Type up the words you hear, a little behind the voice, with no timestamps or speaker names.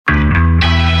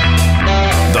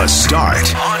The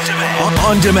Start.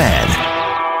 On demand.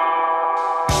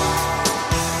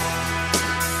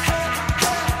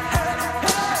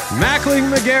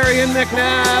 Mackling, McGarry, and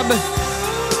McNabb.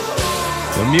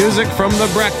 The music from the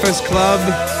Breakfast Club,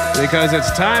 because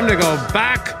it's time to go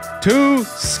back to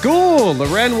school.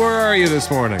 Loren, where are you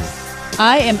this morning?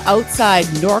 I am outside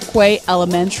Norquay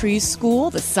Elementary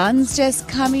School. The sun's just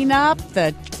coming up.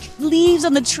 The leaves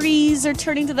on the trees are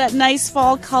turning to that nice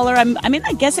fall color.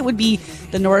 I guess it would be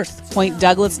the North Point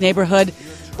Douglas neighborhood.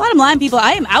 Bottom line, people,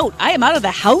 I am out. I am out of the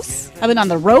house. I've been on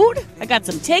the road. I got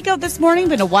some takeout this morning.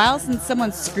 Been a while since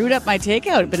someone screwed up my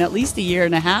takeout. Been at least a year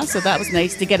and a half, so that was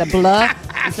nice to get a blah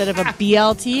instead of a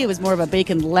BLT. It was more of a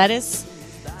bacon lettuce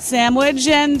sandwich.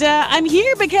 And I'm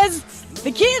here because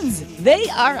the kids, they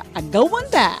are going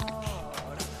back.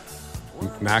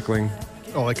 Mackling.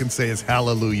 All I can say is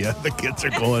hallelujah. The kids are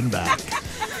going back.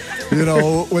 You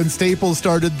know, when Staples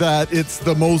started that "It's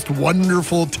the most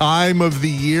wonderful time of the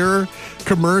year"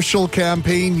 commercial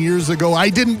campaign years ago, I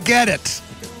didn't get it.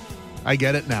 I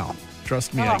get it now.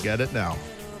 Trust me, I get it now.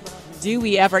 Do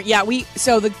we ever? Yeah,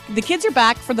 so the kids are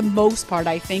back for the most part,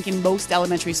 I think, in most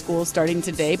elementary schools starting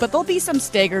today, but there'll be some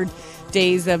staggered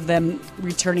days of them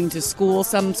returning to school.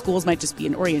 Some schools might just be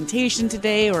an orientation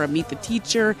today or a meet the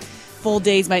teacher. Full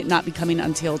days might not be coming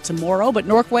until tomorrow, but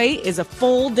Norquay is a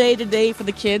full day today for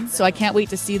the kids, so I can't wait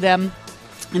to see them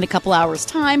in a couple hours'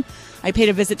 time. I paid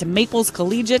a visit to Maples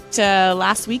Collegiate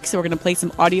last week, so we're going to play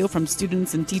some audio from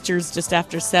students and teachers just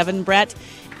after 7, Brett.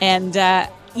 And the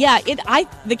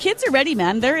kids are ready,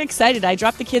 man. They're excited. I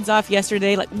dropped the kids off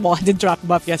yesterday. I didn't drop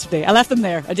them off yesterday. I left them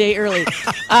there a day early.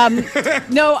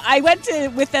 No, I went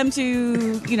with them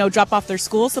to, drop off their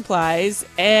school supplies,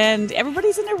 and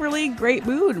everybody's in a really great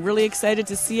mood. Really excited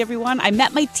to see everyone. I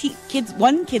met my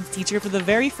one kid's teacher for the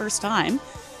very first time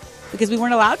because we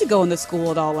weren't allowed to go in the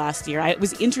school at all last year. I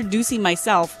was introducing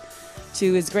myself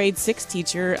to his grade 6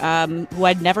 teacher who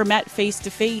I'd never met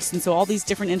face-to-face. And so all these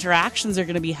different interactions are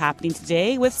going to be happening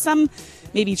today with some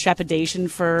maybe trepidation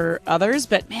for others.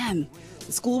 But, man,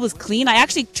 the school was clean. I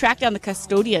actually tracked down the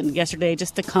custodian yesterday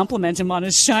just to compliment him on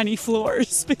his shiny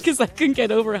floors because I couldn't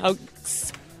get over how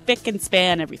spick and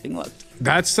span everything looked.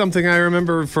 That's something I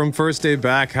remember from first day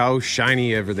back, how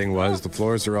shiny everything was. The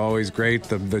floors are always great.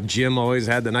 The gym always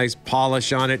had the nice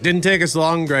polish on it. Didn't take us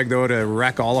long, Greg, though, to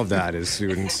wreck all of that as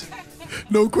students.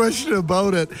 No question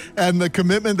about it. And the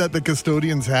commitment that the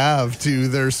custodians have to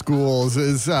their schools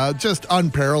is just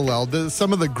unparalleled.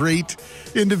 Some of the great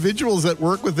individuals that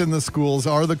work within the schools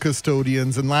are the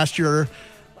custodians. And last year,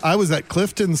 I was at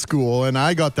Clifton School, and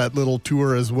I got that little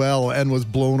tour as well and was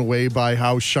blown away by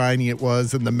how shiny it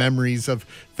was and the memories of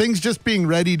things just being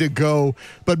ready to go.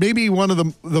 But maybe one of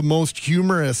the most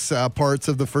humorous parts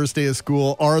of the first day of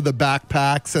school are the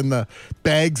backpacks and the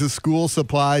bags of school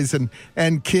supplies and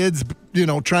kids,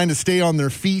 trying to stay on their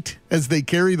feet as they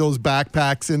carry those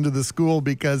backpacks into the school,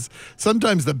 because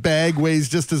sometimes the bag weighs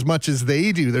just as much as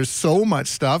they do. There's so much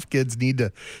stuff kids need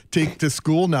to take to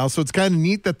school now. So it's kind of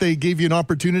neat that they gave you an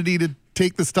opportunity to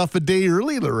take the stuff a day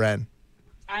early, Loren.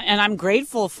 And I'm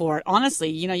grateful for it. Honestly,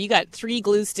 you got 3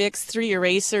 glue sticks, 3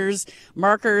 erasers,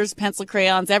 markers, pencil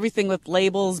crayons, everything with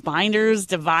labels, binders,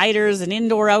 dividers, an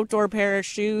indoor-outdoor pair of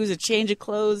shoes, a change of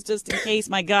clothes just in case.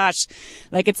 My gosh.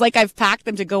 It's like I've packed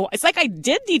them to go. It's like I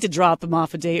did need to drop them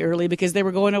off a day early because they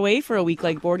were going away for a week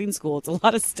like boarding school. It's a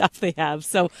lot of stuff they have.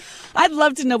 So I'd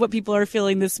love to know what people are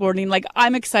feeling this morning.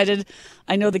 I'm excited.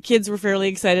 I know the kids were fairly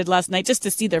excited last night just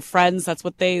to see their friends. That's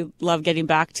what they love getting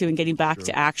back to and getting back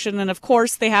to action. And of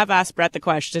course, they have asked Brett the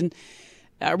question,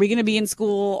 are we going to be in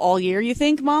school all year, you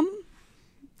think, Mom?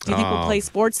 Do you think we'll play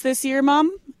sports this year,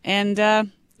 Mom? And,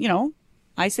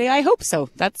 I say I hope so.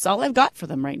 That's all I've got for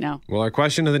them right now. Well, our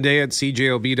question of the day at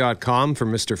cjob.com for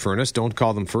Mr. Furnace. Don't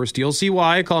call them first. You'll see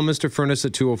why. Call Mr. Furnace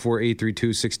at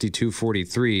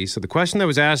 204-832-6243. So the question that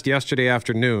was asked yesterday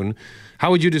afternoon, how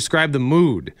would you describe the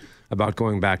mood about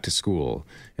going back to school?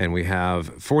 And we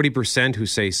have 40% who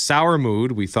say sour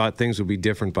mood. We thought things would be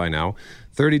different by now.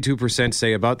 32%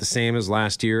 say about the same as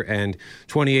last year. And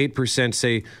 28%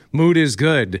 say mood is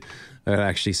good. It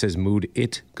actually says mood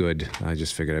it good. I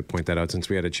just figured I'd point that out since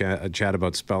we had a chat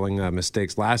about spelling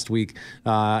mistakes last week.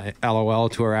 LOL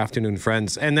to our afternoon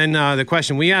friends. And then the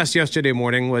question we asked yesterday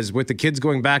morning was, with the kids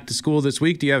going back to school this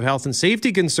week, do you have health and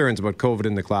safety concerns about COVID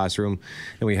in the classroom?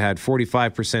 And we had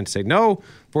 45% say no,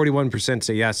 41%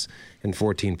 say yes, and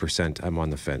 14% I'm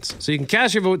on the fence. So you can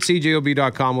cast your vote at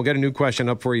cjob.com. We'll get a new question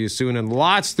up for you soon, and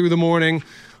lots through the morning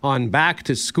on back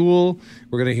to school.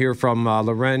 We're going to hear from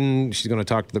Loren. She's going to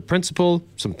talk to the principal,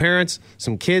 some parents,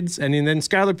 some kids, and then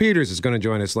Skylar Peters is going to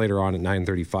join us later on at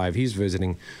 9:35. He's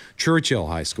visiting Churchill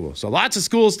High School. So lots of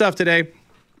school stuff today.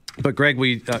 But Greg,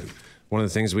 one of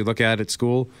the things we look at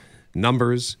school,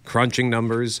 numbers, crunching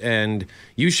numbers, and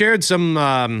you shared some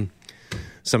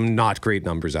not great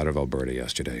numbers out of Alberta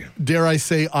yesterday. Dare I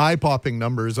say eye-popping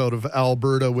numbers out of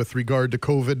Alberta with regard to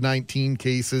COVID-19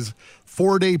 cases.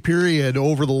 4-day period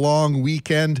over the long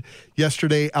weekend.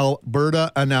 Yesterday,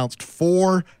 Alberta announced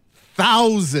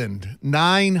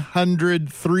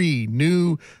 4,903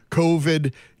 new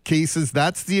COVID cases.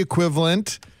 That's the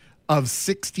equivalent of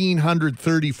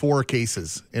 1,634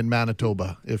 cases in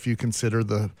Manitoba, if you consider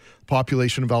the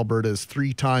population of Alberta is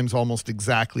 3 times almost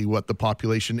exactly what the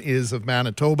population is of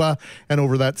Manitoba. And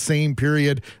over that same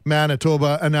period,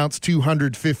 Manitoba announced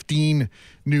 215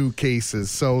 new cases.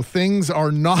 So things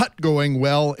are not going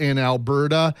well in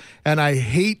Alberta. And I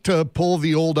hate to pull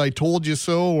the old I told you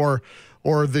so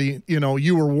or the,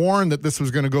 you were warned that this was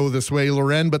going to go this way,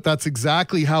 Loren, but that's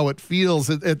exactly how it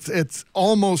feels. It's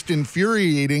almost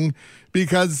infuriating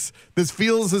because this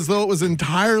feels as though it was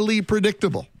entirely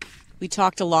predictable. We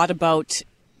talked a lot about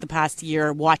the past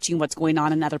year, watching what's going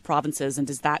on in other provinces, and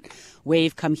does that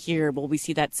wave come here? Will we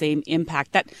see that same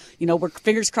impact? That, we're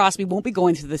fingers crossed we won't be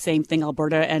going through the same thing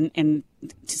Alberta and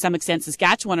to some extent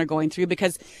Saskatchewan are going through,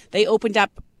 because they opened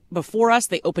up before us.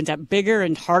 They opened up bigger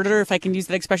and harder, if I can use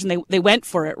that expression. They went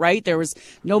for it, right? There was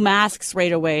no masks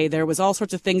right away. There was all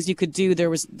sorts of things you could do. There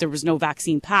was no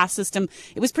vaccine pass system.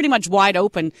 It was pretty much wide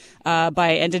open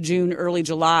by end of June, early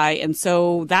July. And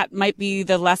so that might be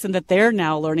the lesson that they're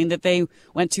now learning, that they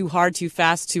went too hard, too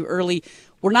fast, too early.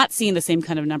 We're not seeing the same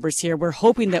kind of numbers here. We're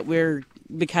hoping that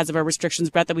because of our restrictions,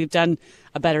 Brett, that we've done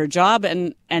a better job.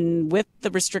 And with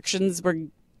the restrictions, we're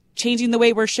changing the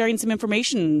way we're sharing some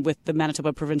information with the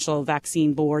Manitoba Provincial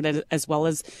Vaccine Board, as well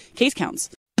as case counts.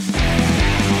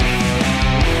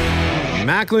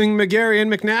 Mackling, McGarry,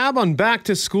 and McNabb on Back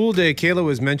to School Day. Kayla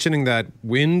was mentioning that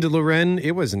wind, Loren.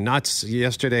 It was nuts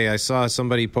yesterday. I saw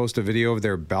somebody post a video of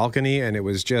their balcony, and it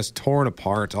was just torn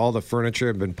apart. All the furniture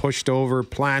had been pushed over,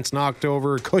 plants knocked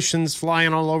over, cushions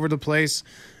flying all over the place.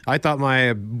 I thought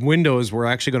my windows were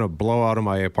actually going to blow out of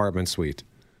my apartment suite.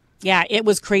 Yeah, it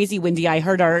was crazy windy. I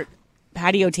heard our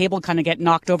patio table kind of get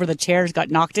knocked over. The chairs got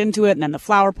knocked into it, and then the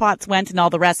flower pots went and all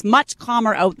the rest. Much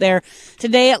calmer out there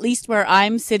today, at least where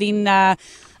I'm sitting. I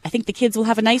think the kids will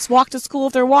have a nice walk to school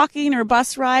if they're walking, or a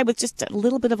bus ride with just a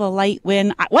little bit of a light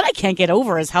wind. What I can't get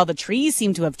over is how the trees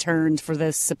seem to have turned for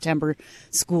this September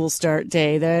school start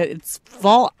day. It's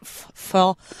fall.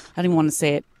 I don't even want to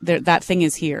say it. That thing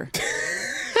is here.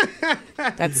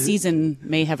 That season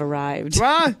may have arrived.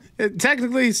 Well,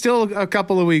 technically still a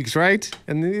couple of weeks, right?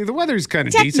 And the weather's kind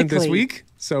of decent this week.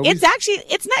 So it's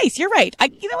nice. You're right.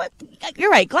 You know what? You're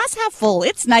right. Glass half full.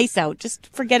 It's nice out. Just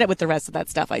forget it with the rest of that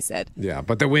stuff I said. Yeah,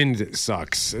 but the wind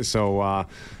sucks. So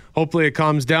hopefully it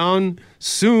calms down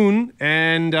soon.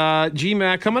 And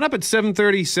GMAC coming up at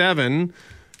 7:37.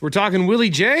 We're talking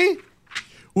Willie J.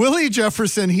 Willie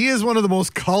Jefferson. He is one of the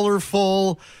most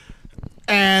colorful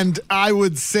and I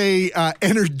would say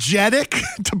energetic,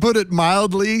 to put it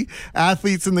mildly,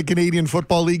 athletes in the Canadian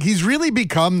Football League. He's really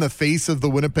become the face of the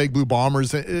Winnipeg Blue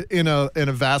Bombers in a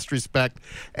vast respect.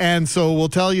 And so we'll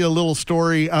tell you a little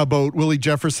story about Willie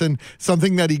Jefferson,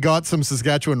 something that he got some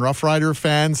Saskatchewan Roughrider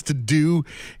fans to do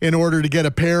in order to get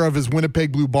a pair of his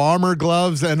Winnipeg Blue Bomber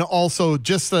gloves, and also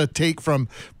just a take from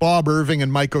Bob Irving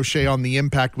and Mike O'Shea on the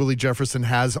impact Willie Jefferson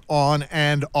has on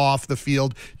and off the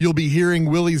field. You'll be hearing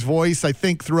Willie's voice, I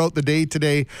think, throughout the day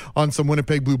today on some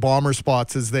Winnipeg Blue Bomber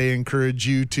spots as they encourage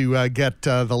you to get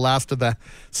the last of the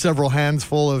several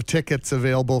handsful of tickets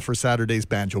available for Saturday's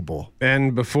Banjo Bowl.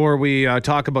 And before we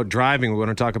talk about driving, we want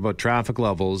to talk about traffic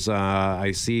levels.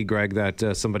 I see, Greg,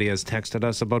 that somebody has texted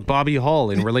us about Bobby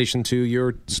Hull in relation to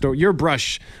your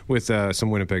brush with some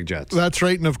Winnipeg Jets. That's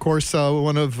right. And of course,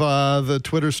 one of the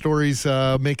Twitter stories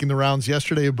making the rounds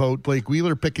yesterday about Blake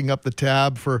Wheeler picking up the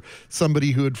tab for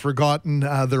somebody who had forgotten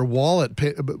their wallet,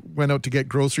 went out to get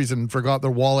groceries and forgot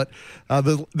their wallet.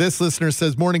 This listener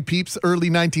says, "Morning peeps, early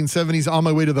 1970s, on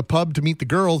my way to the pub to meet the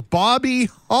girls. Bobby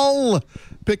Hull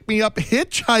picked me up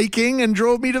hitchhiking and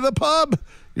drove me to the pub.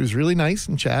 He was really nice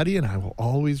and chatty, and I will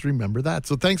always remember that."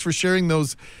 So thanks for sharing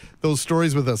those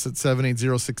stories with us at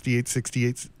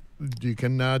 780-6868. You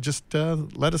can just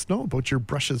let us know about your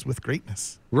brushes with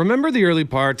greatness. Remember the early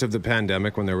part of the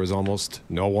pandemic when there was almost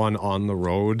no one on the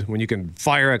road? When you can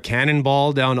fire a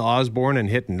cannonball down Osborne and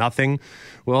hit nothing?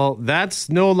 Well, that's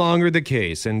no longer the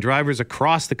case, and drivers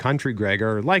across the country, Greg,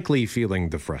 are likely feeling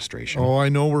the frustration. Oh, I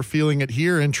know we're feeling it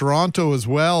here in Toronto as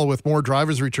well, with more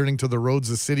drivers returning to the roads.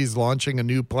 The city's launching a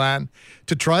new plan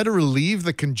to try to relieve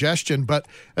the congestion, but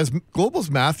as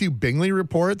Global's Matthew Bingley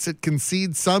reports, it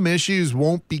concedes some issues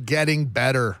won't be getting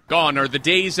better. Gone are the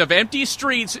days of empty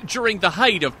streets during the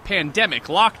height height of pandemic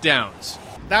lockdowns.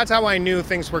 That's how I knew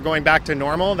things were going back to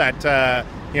normal, that,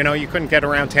 you couldn't get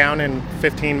around town in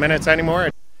 15 minutes anymore.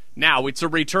 Now it's a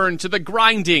return to the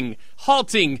grinding,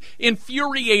 halting,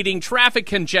 infuriating traffic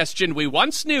congestion we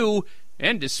once knew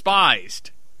and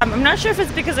despised. I'm not sure if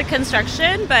it's because of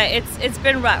construction, but it's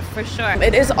been rough for sure.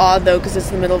 It is odd, though, because it's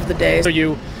in the middle of the day. So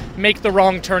you make the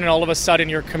wrong turn and all of a sudden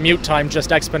your commute time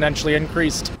just exponentially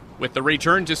increased. With the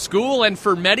return to school and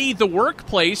for many, the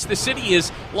workplace, the city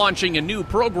is launching a new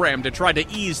program to try to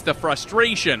ease the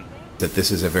frustration. That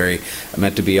this is a very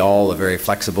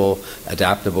flexible,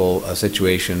 adaptable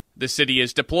situation. The city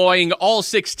is deploying all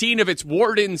 16 of its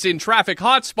wardens in traffic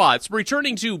hotspots,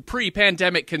 returning to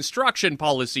pre-pandemic construction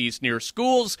policies near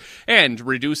schools, and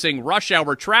reducing rush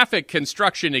hour traffic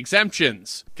construction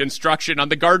exemptions. Construction on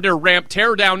the Gardner Ramp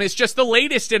teardown is just the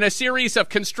latest in a series of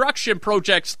construction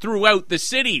projects throughout the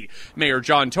city. Mayor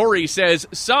John Tory says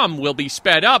some will be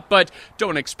sped up, but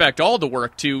don't expect all the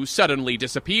work to suddenly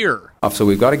disappear. So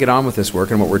we've got to get on with this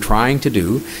work, and what we're trying to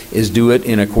do is do it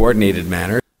in a coordinated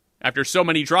manner. After so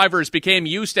many drivers became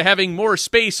used to having more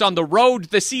space on the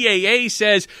road, the CAA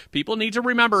says people need to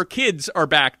remember kids are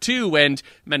back too, and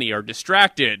many are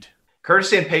distracted.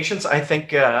 Courtesy and patience, I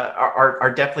think,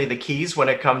 are definitely the keys when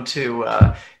it come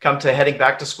to heading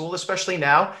back to school, especially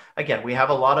now. Again, we have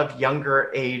a lot of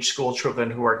younger age school children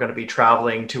who are going to be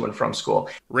traveling to and from school.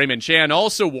 Raymond Chan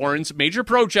also warns major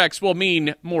projects will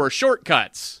mean more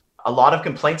shortcuts. A lot of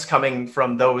complaints coming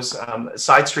from those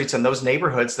side streets and those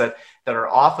neighborhoods that are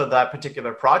off of that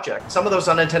particular project. Some of those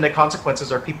unintended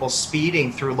consequences are people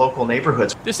speeding through local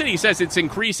neighborhoods. The city says it's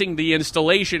increasing the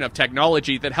installation of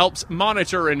technology that helps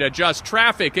monitor and adjust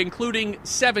traffic, including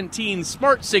 17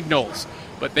 smart signals,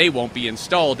 but they won't be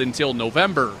installed until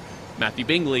November. Matthew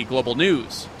Bingley, Global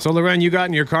News. So, Loren, you got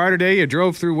in your car today, you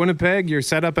drove through Winnipeg, you're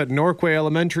set up at Norquay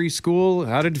Elementary School.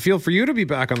 How did it feel for you to be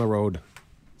back on the road?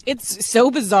 It's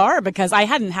so bizarre because I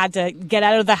hadn't had to get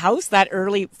out of the house that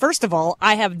early. First of all,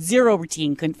 I have zero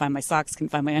routine. Couldn't find my socks, couldn't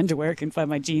find my underwear, couldn't find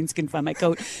my jeans, couldn't find my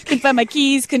coat, couldn't find my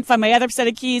keys, couldn't find my other set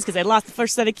of keys because I lost the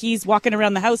first set of keys walking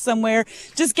around the house somewhere.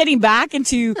 Just getting back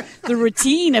into the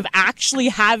routine of actually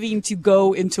having to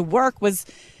go into work was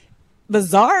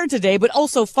bizarre today, but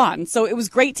also fun. So it was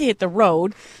great to hit the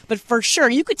road. But for sure,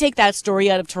 you could take that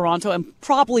story out of Toronto and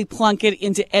probably plunk it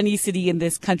into any city in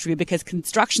this country because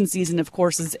construction season, of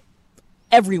course, is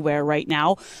everywhere right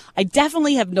now. I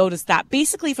definitely have noticed that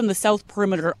basically from the south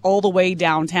perimeter all the way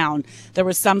downtown, there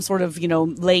was some sort of,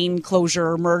 lane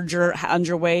closure or merger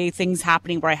underway, things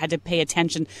happening where I had to pay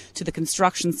attention to the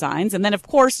construction signs. And then, of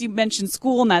course, you mentioned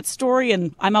school in that story,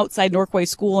 and I'm outside Norquay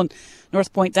School in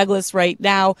North Point Douglas right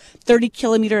now.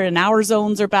 30-kilometer-an-hour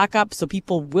zones are back up, so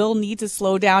people will need to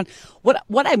slow down. What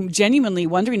I'm genuinely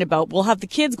wondering about, we'll have the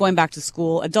kids going back to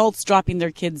school, adults dropping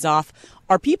their kids off.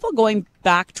 Are people going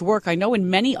back to work? I know in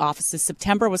many offices,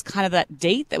 September was kind of that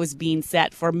date that was being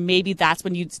set for maybe that's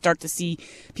when you'd start to see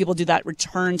people do that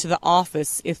return to the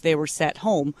office if they were set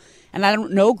home. And I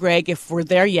don't know, Greg, if we're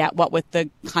there yet, what with the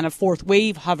kind of fourth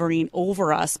wave hovering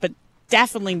over us, but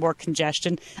definitely more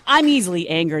congestion. I'm easily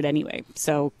angered anyway.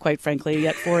 So quite frankly,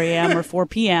 at 4 a.m. or 4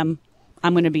 p.m.,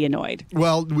 I'm going to be annoyed.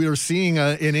 Well, we are seeing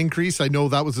an increase. I know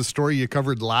that was a story you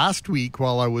covered last week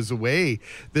while I was away.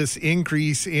 This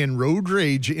increase in road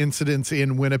rage incidents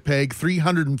in Winnipeg,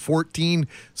 314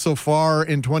 so far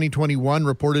in 2021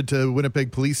 reported to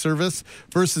Winnipeg Police Service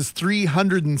versus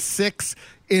 306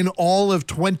 in all of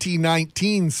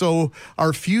 2019. So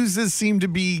our fuses seem to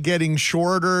be getting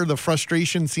shorter. The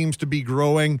frustration seems to be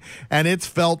growing. And it's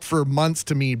felt for months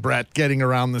to me, Brett, getting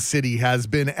around the city has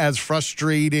been as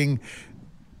frustrating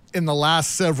in the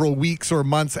last several weeks or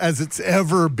months as it's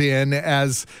ever been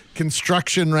as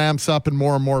construction ramps up and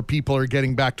more people are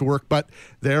getting back to work. But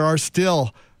there are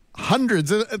still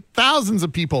hundreds, thousands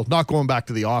of people not going back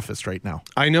to the office right now.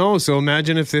 I know. So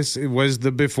imagine if this was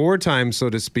the before time, so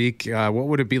to speak. What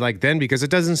would it be like then? Because it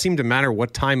doesn't seem to matter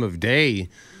what time of day.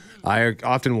 I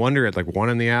often wonder at 1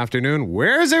 in the afternoon,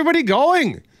 where is everybody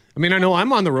going? I mean, I know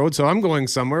I'm on the road, so I'm going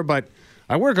somewhere, but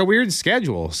I work a weird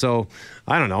schedule. So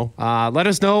I don't know. Let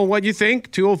us know what you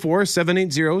think.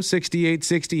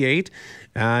 204-780-6868.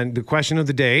 And the question of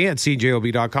the day at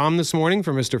cjob.com this morning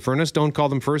for Mr. Furness. Don't call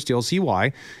them first. You'll see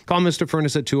why. Call Mr.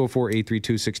 Furness at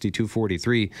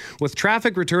 204-832-6243. With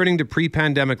traffic returning to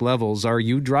pre-pandemic levels, are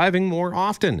you driving more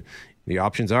often? The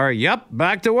options are, yep,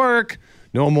 back to work.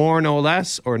 No more, no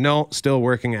less, or no, still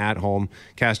working at home.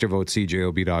 Cast your vote,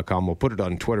 cjob.com. We'll put it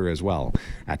on Twitter as well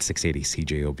at 680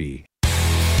 CJOB.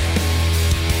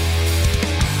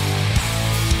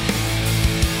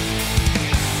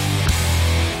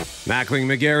 Mackling,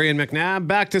 McGarry, and McNabb.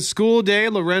 Back to school day.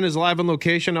 Loren is live on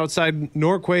location outside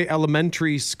Norquay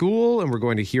Elementary School, and we're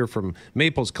going to hear from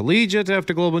Maples Collegiate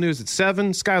after Global News at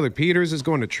 7. Skylar Peters is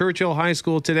going to Churchill High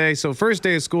School today. So first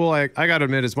day of school, I got to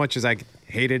admit, as much as I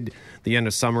hated the end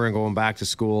of summer and going back to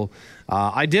school,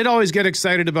 I did always get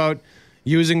excited about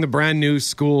using the brand new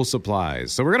school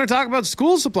supplies. So we're going to talk about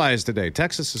school supplies today.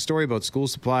 Text us a story about school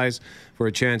supplies for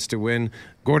a chance to win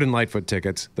Gordon Lightfoot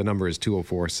tickets. The number is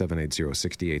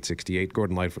 204-780-6868.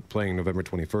 Gordon Lightfoot playing November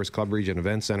 21st, Club Region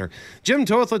Event Center. Jim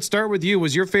Toth, let's start with you.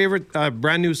 Was your favorite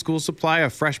brand new school supply a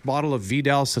fresh bottle of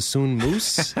Vidal Sassoon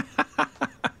Mousse?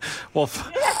 Well,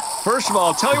 first of all,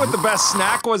 I'll tell you what the best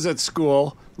snack was at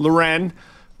school, Loren,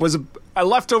 was a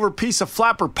leftover piece of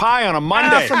flapper pie on a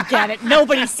Monday. Oh, forget it.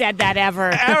 Nobody said that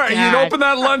ever. You'd open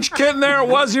that lunch kit and there it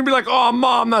was, and you'd be like, oh,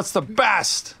 Mom, that's the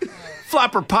best.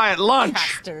 Flapper pie at lunch.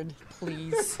 Custard,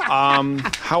 please.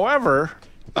 However,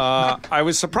 I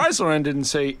was surprised Loren didn't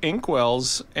say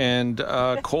inkwells and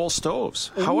coal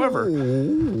stoves. However,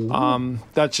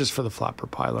 that's just for the flapper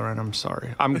pie, Loren. I'm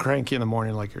sorry. I'm cranky in the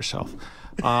morning like yourself.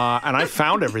 And I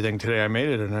found everything today. I made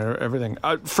it and everything.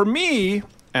 For me,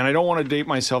 and I don't want to date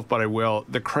myself, but I will,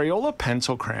 the Crayola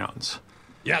pencil crayons.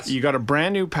 Yes. You got a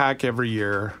brand new pack every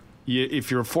year.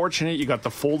 If you're fortunate, you got the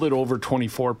folded over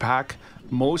 24 pack.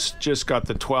 Most just got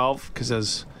the 12 because,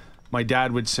 as my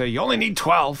dad would say, you only need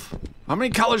 12. How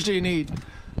many colors do you need?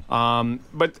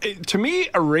 To me,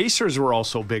 erasers were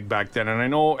also big back then. And I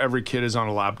know every kid is on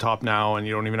a laptop now and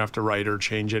you don't even have to write or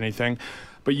change anything.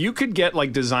 But you could get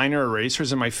like designer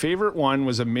erasers. And my favorite one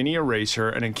was a mini eraser,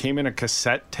 and it came in a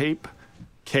cassette tape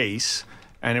case,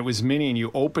 and it was mini, and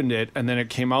you opened it, and then it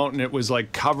came out, and it was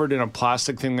like covered in a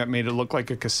plastic thing that made it look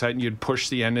like a cassette, and you'd push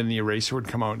the end and the eraser would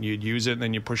come out, and you'd use it, and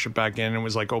then you push it back in, and it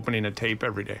was like opening a tape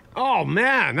every day. Oh,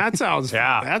 man, that sounds,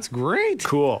 that's great.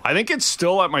 Cool. I think it's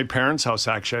still at my parents' house,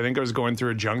 actually. I think I was going through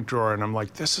a junk drawer, and I'm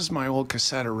like, this is my old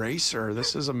cassette eraser.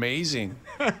 This is amazing.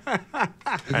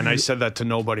 And I said that to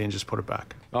nobody and just put it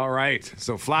back. All right.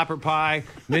 So flapper pie,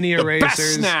 mini erasers.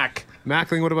 Best snack.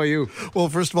 Mackling, what about you? Well,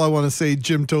 first of all, I want to say,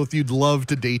 Jim Toth, you'd love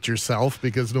to date yourself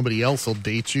because nobody else will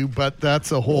date you, but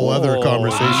that's a whole other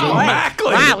conversation.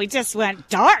 Mackling. Wow, we just went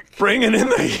dark. Bringing in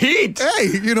the heat.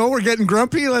 Hey, we're getting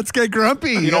grumpy. Let's get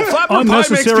grumpy. Flapper pie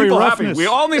makes people happy. We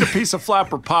all need a piece of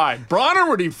flapper pie. Bronner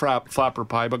would eat flapper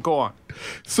pie, but go on.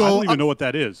 So I don't even know what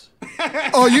that is.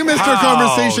 Oh, you missed our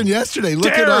conversation yesterday.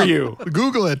 Look it up. You?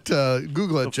 Google it.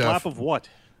 Google it, Jeff. Flap of what?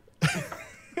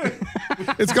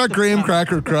 It's got graham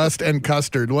cracker crust and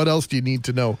custard. What else do you need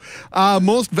to know?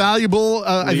 Most valuable,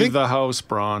 I think. Leave the house,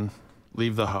 Braun.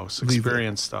 Leave the house.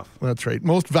 Experience stuff. That's right.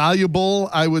 Most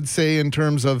valuable, I would say, in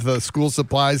terms of the school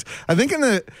supplies. I think in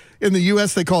the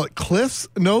U.S. they call it Coles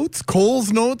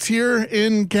Notes here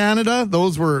in Canada.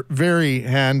 Those were very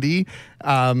handy.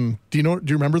 Do you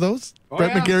remember those?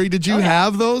 Brett McGarry, did you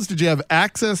have those? Did you have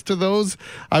access to those?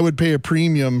 I would pay a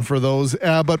premium for those,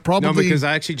 but probably... No, because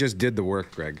I actually just did the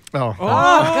work, Greg. Oh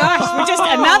gosh, we're just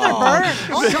another burn.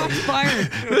 Shots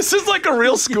fired. This is like a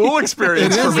real school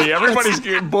experience for me. Everybody's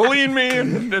bullying me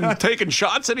and taking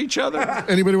shots at each other.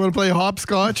 Anybody want to play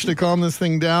hopscotch to calm this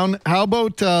thing down? How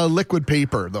about liquid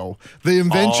paper, though? The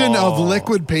invention of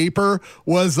liquid paper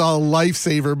was a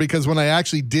lifesaver because when I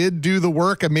actually did do the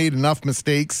work, I made enough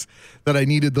mistakes that I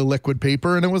needed the liquid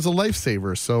paper, and it was a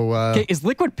lifesaver. So, is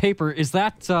liquid paper, is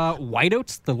that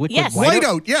whiteout? The liquid Yes.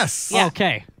 Whiteout, yes. Yeah.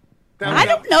 Okay. I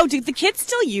don't know. Do the kids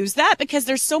still use that? Because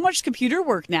there's so much computer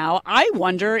work now. I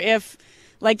wonder if,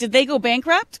 did they go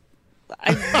bankrupt?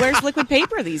 Where's liquid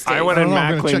paper these days? I went in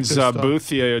Mackling's booth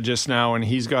just now, and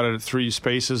he's got 3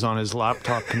 spaces on his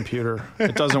laptop computer.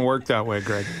 It doesn't work that way,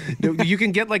 Greg. You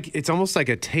can get it's almost like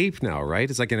a tape now, right?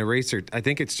 It's like an eraser. I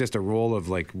think it's just a roll of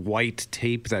white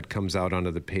tape that comes out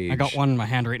onto the page. I got one in my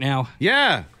hand right now.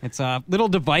 Yeah. It's a little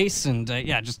device, and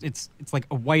it's like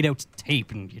a whiteout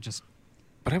tape, and you just...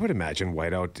 But I would imagine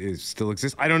whiteout still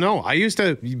exists. I don't know. I used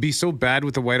to be so bad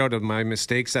with the whiteout of my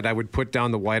mistakes that I would put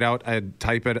down the whiteout, I'd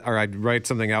type it, or I'd write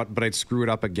something out, but I'd screw it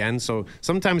up again. So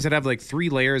sometimes I'd have 3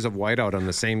 layers of whiteout on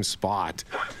the same spot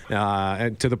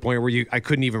to the point where I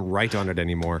couldn't even write on it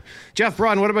anymore. Jeff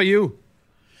Braun, what about you?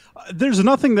 There's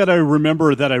nothing that I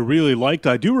remember that I really liked.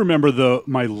 I do remember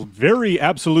my very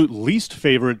absolute least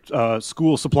favorite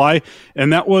school supply,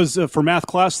 and that was for math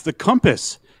class, the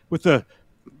compass with the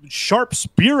sharp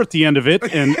spear at the end of it,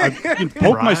 and I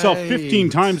poke myself 15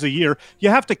 times a year. You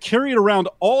have to carry it around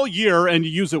all year, and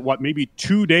you use it, maybe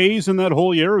 2 days in that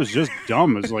whole year? It was just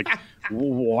dumb. It's like,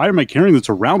 why am I carrying this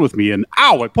around with me? And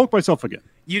ow, I poked myself again.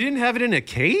 You didn't have it in a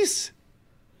case?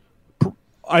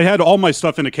 I had all my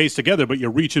stuff in a case together, but you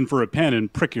reach in for a pen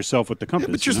and prick yourself with the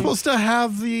compass. But you're supposed to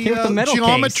have the, Came with the metal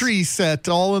geometry set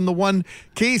all in the one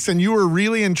case, and you were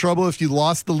really in trouble if you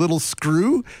lost the little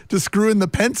screw to screw in the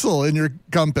pencil in your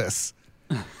compass.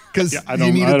 Because I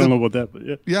don't know about that,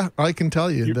 but yeah, I can tell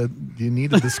you that you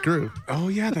needed the screw. Oh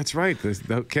yeah, that's right.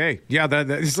 Okay, yeah, that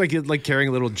it's like carrying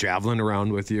a little javelin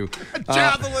around with you.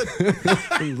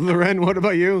 Javelin. Loren, what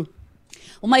about you?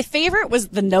 Well, my favorite was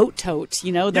the note tote,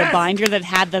 the binder that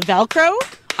had the Velcro.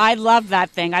 I loved that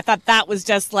thing. I thought that was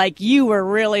just like you were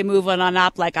really moving on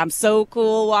up. Like, I'm so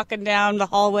cool walking down the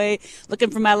hallway, looking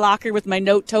for my locker with my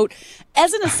note tote.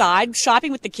 As an aside,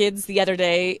 shopping with the kids the other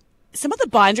day, some of the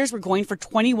binders were going for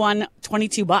 $21,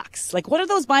 $22. Like, what do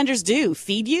those binders do?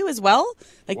 Feed you as well?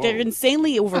 Like, they're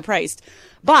insanely overpriced.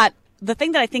 But the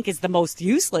thing that I think is the most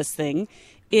useless thing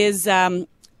is,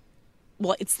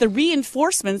 it's the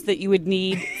reinforcements that you would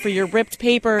need for your ripped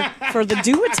paper for the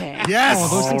duotang.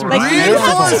 Yes. those things are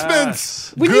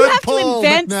Reinforcements. When Good you have pull, to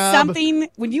invent McNabb. something,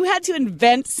 when you had to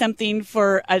invent something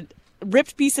for a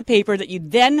ripped piece of paper that you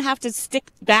then have to stick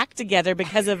back together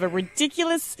because of a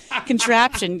ridiculous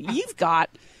contraption, you've got.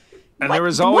 And there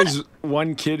was always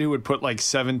one kid who would put like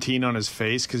 17 on his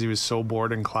face because he was so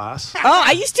bored in class. Oh,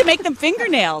 I used to make them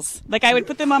fingernails. Like, I would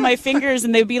put them on my fingers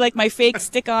and they'd be like my fake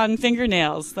stick-on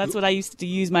fingernails. That's what I used to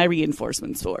use my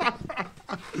reinforcements for.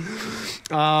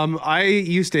 I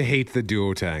used to hate the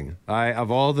duotang. Of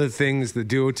all the things, the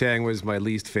duotang was my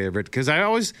least favorite because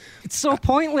It's so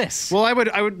pointless. Well,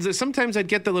 I would sometimes I'd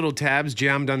get the little tabs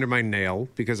jammed under my nail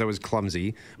because I was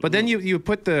clumsy. But then you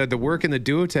put the work in the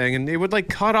duotang and it would like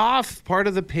cut off part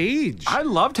of the page. I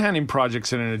loved handing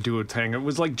projects in a duotang. It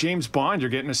was like James Bond. You're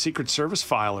getting a Secret Service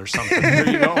file or something. There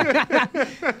you go.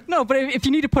 No, but if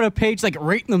you need to put a page like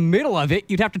right in the middle of it,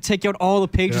 you'd have to take out all the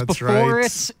pages That's before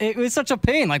right. it was such a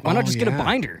pain. Like, why not just get a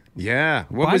binder? Yeah.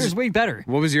 Binder's way better.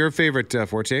 What was your favorite,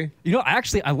 Forte?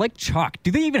 I like chalk.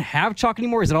 Do they even have chalk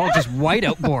anymore? Is it all just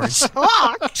whiteout boards?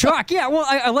 Chalk, yeah. Well,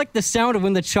 I like the sound of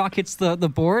when the chalk hits the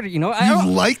board. You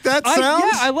like that sound?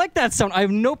 Yeah, I like that sound. I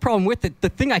have no problem with it. The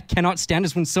thing I cannot stand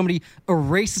is when somebody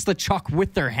erases the chalk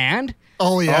with their hand.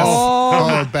 Oh,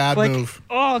 yes. Bad move.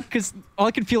 Oh, because all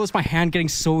I can feel is my hand getting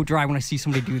so dry when I see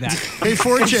somebody do that. Hey,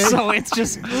 Forte. So it's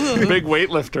just... Big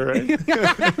weightlifter, right?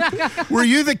 Were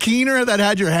you the keener that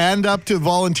had your hand up to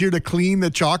volunteer to clean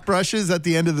the chalk brushes at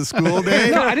the end of the school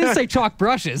day? No, I didn't say chalk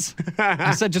brushes.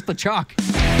 I said just the chalk.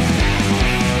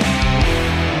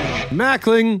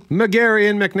 Mackling, McGarry,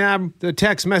 and McNabb. The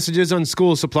text messages on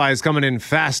school supplies coming in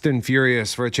fast and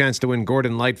furious for a chance to win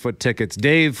Gordon Lightfoot tickets.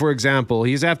 Dave, for example,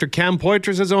 he's after Cam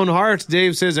Poitras' own heart.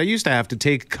 Dave says, I used to have to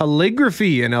take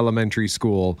calligraphy in elementary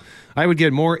school. I would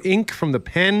get more ink from the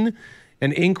pen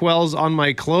and inkwells on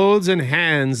my clothes and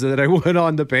hands than I would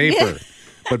on the paper.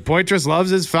 But Poitras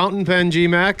loves his fountain pen,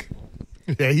 G-Mac.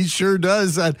 Yeah, he sure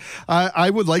does. I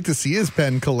would like to see his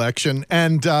pen collection.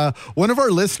 And one of our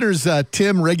listeners,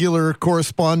 Tim, regular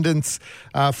correspondence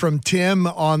from Tim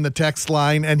on the text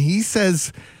line, and he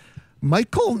says,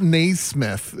 Michael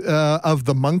Naismith of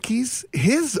the Monkees,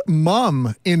 his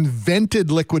mom invented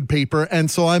liquid paper,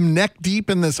 and so I'm neck deep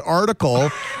in this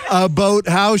article about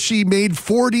how she made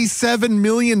 $47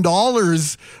 million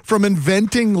from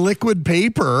inventing liquid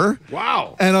paper.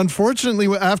 Wow. And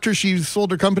unfortunately, after she sold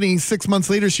her company 6 months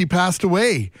later, she passed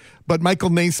away. But Michael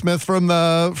Naismith from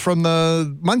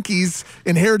the Monkees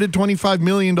inherited $25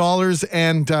 million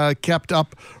and kept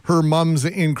up her mom's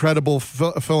incredible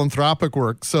philanthropic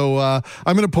work. So I'm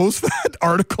going to post that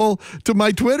article to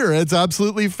my Twitter. It's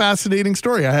absolutely fascinating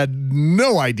story. I had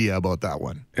no idea about that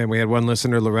one. And we had one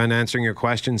listener, Loren, answering your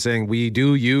question saying we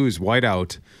do use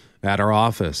whiteout at our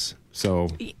office. So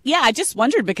yeah, I just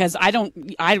wondered because I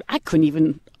couldn't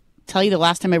even tell you the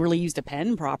last time I really used a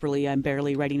pen properly. I'm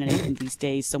barely writing anything these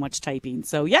days, so much typing.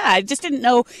 So yeah, I just didn't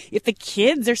know if the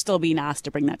kids are still being asked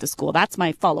to bring that to school. That's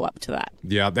my follow-up to that.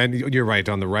 Yeah, and you're right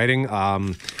on the writing.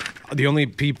 The only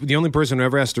person who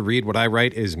ever has to read what I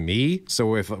write is me.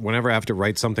 So whenever I have to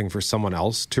write something for someone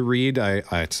else to read,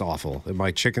 it's awful.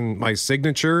 My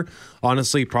signature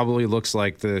honestly probably looks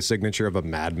like the signature of a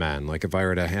madman. Like if I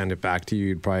were to hand it back to you,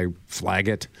 you'd probably flag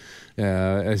it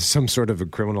as some sort of a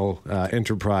criminal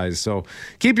enterprise. So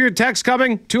keep your text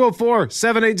coming,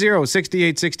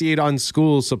 204-780-6868 on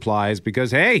school supplies,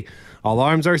 because, hey,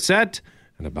 alarms are set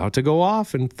and about to go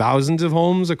off in thousands of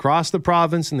homes across the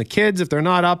province, and the kids, if they're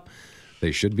not up,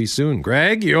 They should be soon.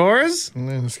 Greg, yours?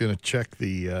 I'm just going to check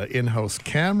the in-house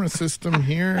camera system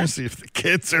here, see if the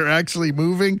kids are actually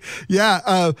moving.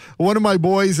 Yeah, one of my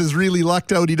boys has really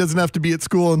lucked out. He doesn't have to be at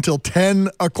school until 10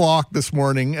 o'clock this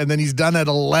morning, and then he's done at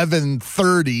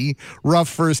 11:30. Rough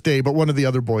first day, but one of the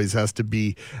other boys has to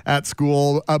be at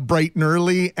school bright and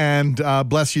early. And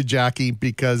bless you, Jackie,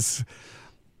 because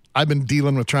I've been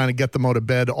dealing with trying to get them out of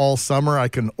bed all summer. I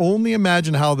can only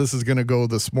imagine how this is going to go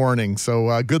this morning.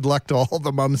 So good luck to all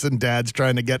the mums and dads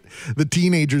trying to get the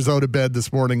teenagers out of bed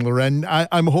this morning, Loren.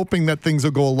 I'm hoping that things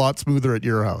will go a lot smoother at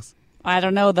your house. I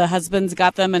don't know. The husband's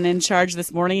got them and in charge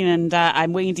this morning, and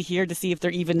I'm waiting to hear to see if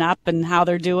they're even up and how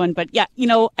they're doing. But yeah,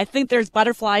 I think there's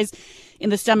butterflies in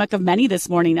the stomach of many this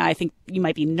morning. I think you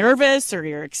might be nervous or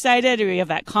you're excited or you have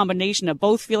that combination of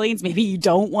both feelings. Maybe you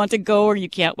don't want to go or you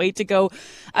can't wait to go.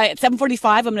 At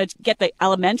 7:45, I'm going to get the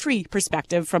elementary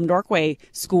perspective from Norquay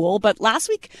School. But last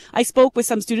week, I spoke with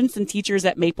some students and teachers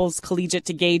at Maples Collegiate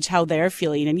to gauge how they're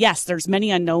feeling. And yes, there's many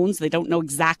unknowns. They don't know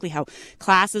exactly how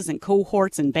classes and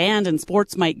cohorts and band and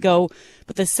sports might go.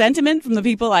 But the sentiment from the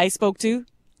people I spoke to,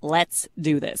 let's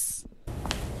do this.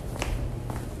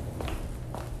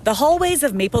 The hallways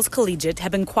of Maples Collegiate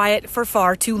have been quiet for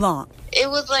far too long. It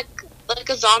was like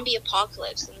a zombie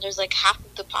apocalypse, and there's like half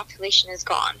of the population is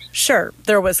gone. Sure,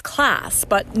 there was class,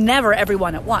 but never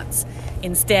everyone at once.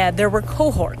 Instead, there were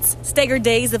cohorts, staggered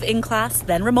days of in-class,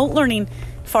 then remote learning,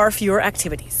 far fewer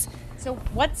activities. So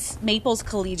what's Maples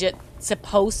Collegiate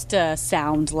supposed to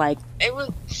sound like? It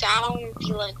would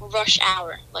be like rush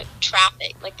hour, like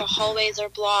traffic, like the hallways are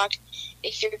blocked.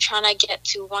 If you're trying to get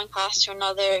to one class to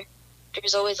another,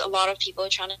 there's always a lot of people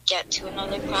trying to get to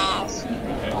another class.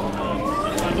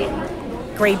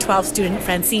 Grade 12 student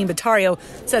Francine Battario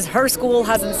says her school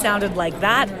hasn't sounded like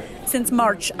that since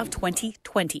March of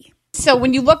 2020. So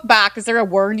when you look back, is there a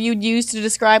word you'd use to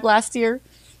describe last year?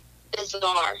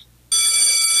 Bizarre.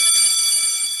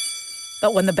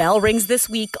 But when the bell rings this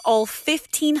week, all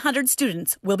 1,500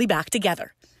 students will be back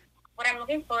together. What I'm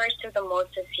looking forward to the most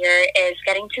this year is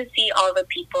getting to see all the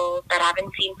people that I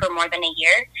haven't seen for more than a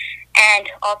year, and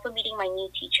also meeting my new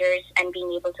teachers and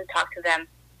being able to talk to them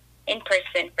in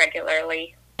person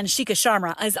regularly. And Shika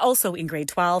Sharma is also in grade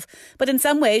 12, but in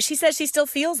some ways she says she still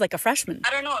feels like a freshman.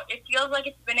 I don't know, it feels like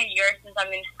it's been a year since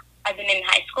I've been in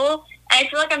high school, and I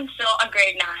feel like I'm still a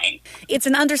grade 9. It's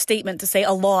an understatement to say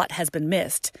a lot has been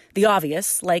missed. The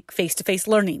obvious, like face-to-face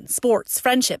learning, sports,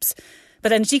 friendships.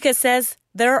 But Anjika says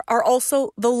there are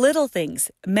also the little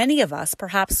things many of us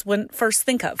perhaps wouldn't first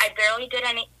think of. I barely did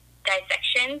any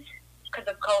dissections because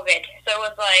of COVID, so it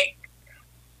was like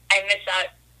I missed out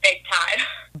big time.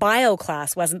 Bio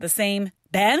class wasn't the same.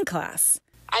 Band class.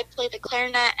 I played the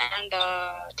clarinet and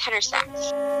tenor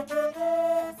sax.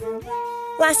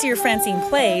 Last year, Francine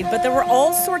played, but there were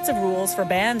all sorts of rules for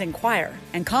band and choir.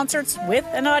 And concerts with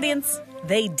an audience,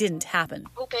 they didn't happen.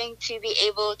 Hoping to be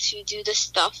able to do the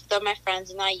stuff that my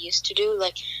friends and I used to do,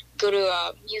 like go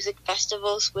to music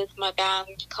festivals with my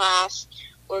band class,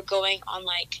 or going on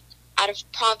like out of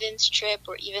province trip,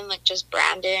 or even like just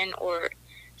Brandon, or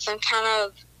some kind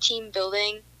of team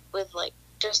building with like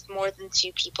just more than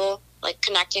 2 people, like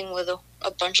connecting with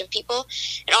a bunch of people,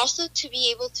 and also to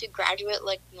be able to graduate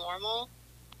like normal.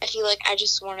 I feel like I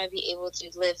just want to be able to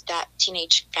live that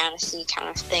teenage fantasy kind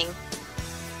of thing.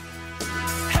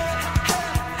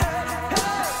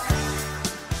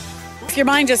 Your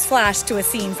mind just flashed to a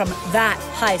scene from that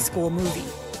high school movie.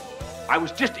 I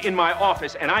was just in my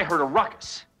office and I heard a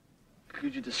ruckus.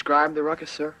 Could you describe the ruckus,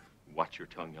 sir? Watch your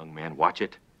tongue, young man. Watch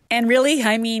it. And really,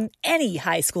 I mean, any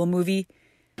high school movie.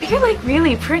 You're like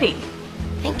really pretty.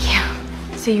 Thank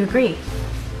you. So you agree?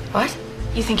 What?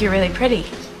 You think you're really pretty?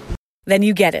 Then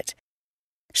you get it.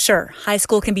 Sure, high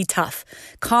school can be tough,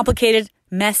 complicated,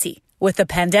 messy. With the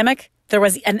pandemic, there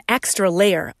was an extra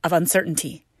layer of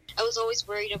uncertainty. I was always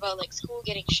worried about like school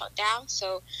getting shut down,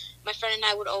 so my friend and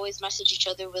I would always message each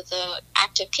other with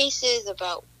active cases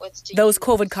about what's to Those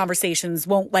COVID conversations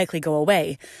won't likely go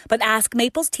away, but ask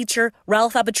Maples teacher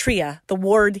Ralph Abatria the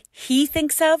word he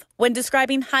thinks of when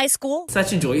describing high school.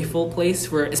 Such a joyful place,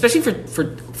 for especially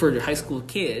for high school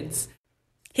kids.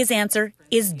 His answer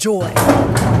is joy.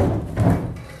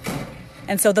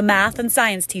 And so the math and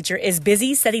science teacher is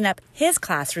busy setting up his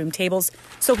classroom tables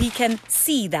so he can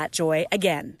see that joy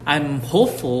again. I'm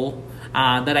hopeful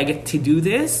that I get to do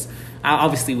this,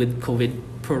 obviously with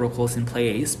COVID protocols in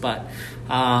place, but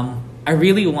I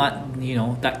really want,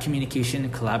 that communication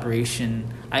and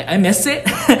collaboration. I miss it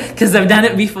because I've done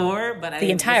it before. But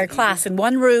the entire class in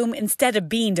one room instead of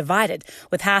being divided,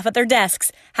 with half at their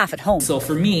desks, half at home. So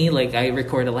for me, I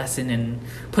record a lesson and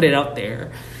put it out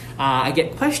there. I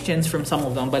get questions from some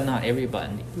of them, but not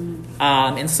everybody.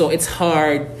 And so it's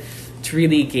hard to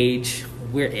really gauge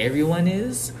where everyone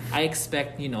is. I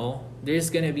expect, there's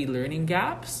going to be learning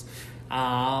gaps,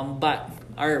 but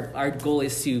our goal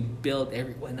is to build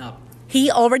everyone up.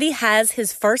 He already has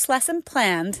his first lesson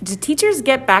planned. Do teachers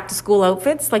get back to school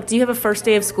outfits? Like, do you have a first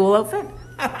day of school outfit?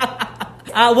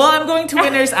 Well, I'm going to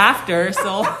Winners after,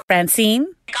 so. Francine.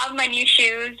 I got my new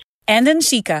shoes. And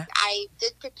Anshika. I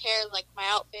did prepare my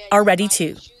outfit. Are ready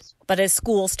too. But as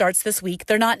school starts this week,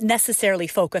 they're not necessarily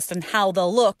focused on how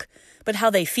they'll look, but how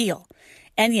they feel.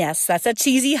 And yes, that's a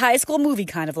cheesy high school movie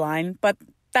kind of line, but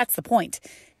that's the point.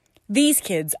 These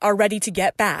kids are ready to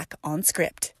get back on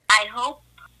script. I hope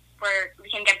we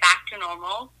can get back to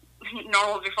normal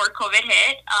before COVID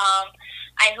hit.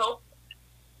 I hope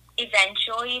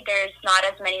eventually there's not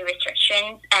as many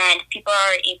restrictions and people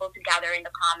are able to gather in the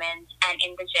commons and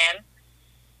in the gym.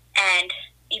 And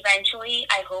eventually,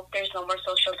 I hope there's no more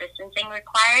social distancing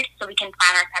required so we can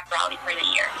plan our pep rally for the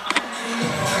year.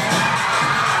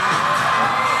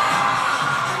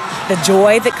 The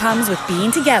joy that comes with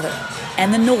being together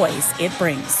and the noise it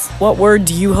brings. What word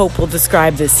do you hope will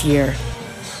describe this year?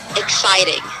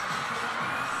 Exciting.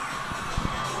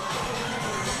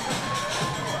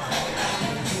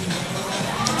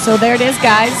 So there it is,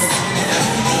 guys.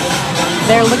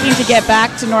 They're looking to get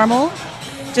back to normal.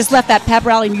 Just left that pep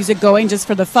rally music going just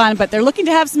for the fun, but they're looking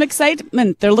to have some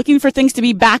excitement. They're looking for things to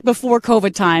be back before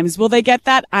COVID times. Will they get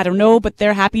that? I don't know, but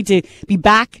they're happy to be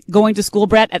back going to school.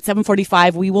 Brett, at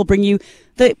 7:45, we will bring you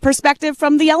the perspective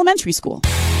from the elementary school.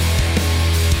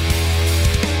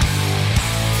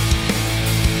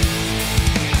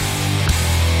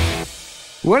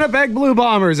 Winnipeg Blue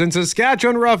Bombers and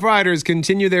Saskatchewan Roughriders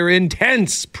continue their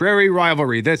intense prairie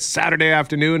rivalry this Saturday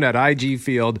afternoon at IG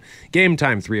Field. Game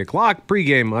time 3 o'clock.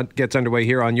 Pre-game gets underway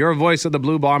here on your voice of the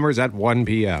Blue Bombers at 1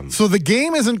 p.m. So the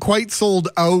game isn't quite sold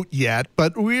out yet,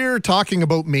 but we're talking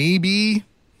about maybe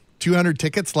 200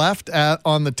 tickets left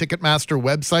on the Ticketmaster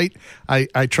website.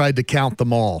 I tried to count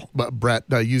them all, but Brett,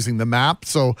 using the map.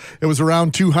 So it was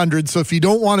around 200. So if you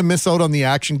don't want to miss out on the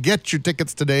action, get your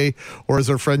tickets today. Or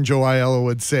as our friend Joe Aiello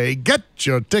would say, get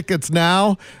your tickets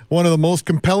now. One of the most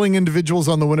compelling individuals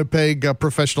on the Winnipeg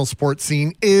professional sports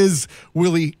scene is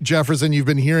Willie Jefferson. You've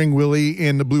been hearing Willie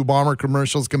in the Blue Bomber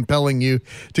commercials compelling you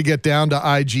to get down to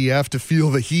IGF to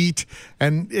feel the heat.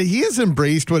 And he has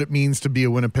embraced what it means to be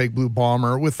a Winnipeg Blue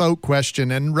Bomber without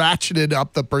question and ratcheted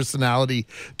up the personality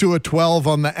to a 12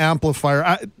 on the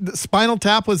amplifier. Spinal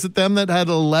Tap, was it them that had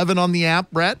 11 on the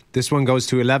amp, Brett? This one goes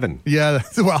to 11. Yeah,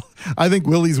 well, I think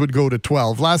Willie's would go to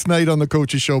 12. Last night on the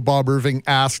Coaches Show, Bob Irving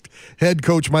asked head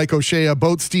coach Mike O'Shea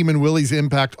about Steam and Willie's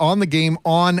impact on the game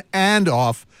on and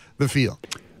off the field.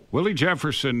 Willie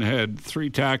Jefferson had 3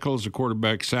 tackles, a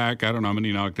quarterback sack. I don't know how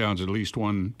many knockdowns, at least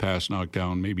one pass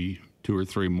knockdown, maybe 2 or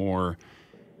 3 more.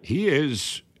 He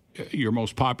is your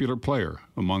most popular player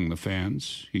among the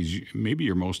fans. He's maybe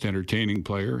your most entertaining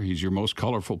player. He's your most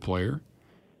colorful player.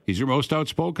 He's your most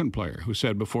outspoken player, who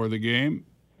said before the game,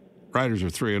 Riders are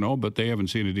 3-0, but they haven't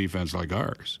seen a defense like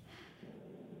ours.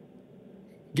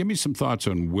 Give me some thoughts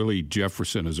on Willie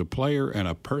Jefferson as a player and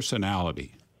a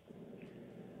personality.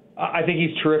 I think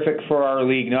he's terrific for our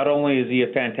league. Not only is he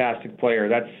a fantastic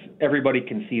player, everybody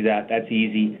can see that. That's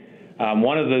easy.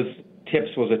 One of those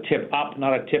tips was a tip up,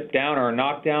 not a tip down or a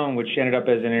knockdown, which ended up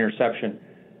as an interception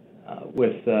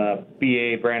with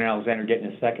B.A. Brandon Alexander getting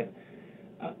a second.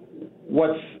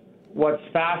 What's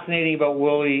fascinating about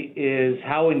Willie is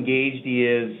how engaged he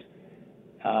is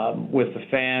with the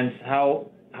fans,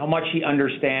 how much he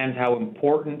understands how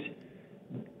important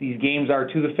these games are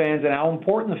to the fans and how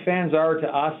important the fans are to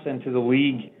us and to the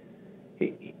league.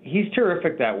 He's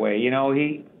terrific that way.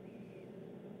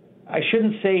 I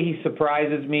shouldn't say he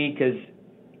surprises me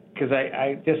because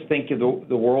I just think of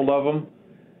the world of him.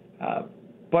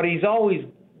 But he's always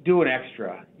doing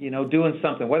extra, doing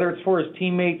something, whether it's for his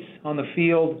teammates on the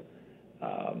field,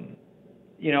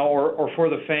 or for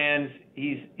the fans.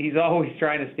 He's always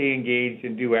trying to stay engaged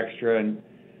and do extra. And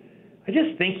I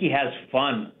just think he has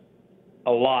fun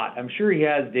a lot. I'm sure he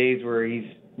has days where he's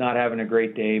not having a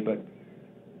great day, but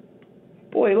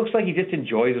boy, it looks like he just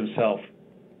enjoys himself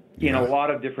in a lot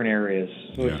of different areas.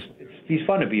 So he's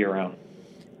fun to be around.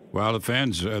 Well, the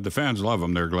fans love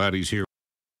him. They're glad he's here.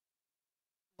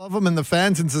 Love him, and the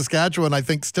fans in Saskatchewan, I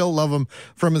think, still love him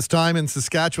from his time in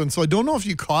Saskatchewan. So I don't know if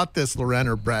you caught this, Loren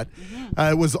or Brett.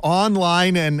 It was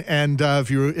online, and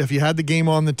if you had the game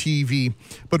on the TV.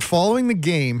 But following the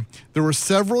game, there were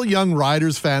several young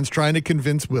Riders fans trying to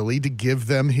convince Willie to give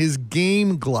them his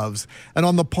game gloves. And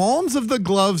on the palms of the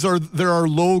gloves there are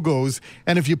logos.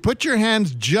 And if you put your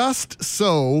hands just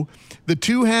so, the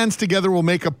two hands together will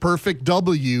make a perfect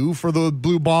W for the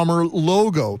Blue Bomber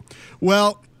logo.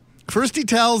 Well, first, he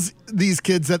tells these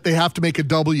kids that they have to make a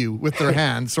W with their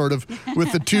hands, sort of with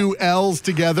the two L's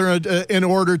together in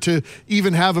order to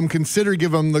even have them consider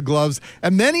give them the gloves.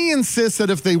 And then he insists that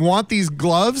if they want these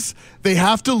gloves, they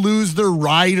have to lose their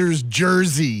Riders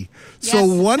jersey. Yes. So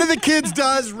one of the kids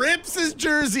rips his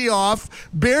jersey off,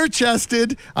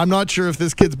 bare-chested. I'm not sure if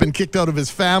this kid's been kicked out of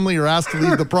his family or asked to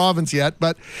leave the province yet,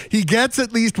 but he gets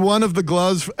at least one of the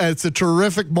gloves. It's a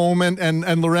terrific moment,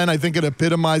 and Loren, I think it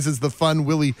epitomizes the fun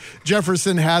Willie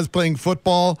Jefferson has playing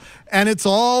football, and it's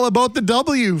all about the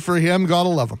W for him. Gotta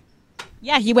love him.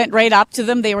 Yeah, he went right up to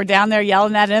them. They were down there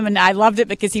yelling at him, and I loved it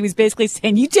because he was basically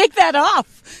saying, "You take that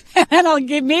off, and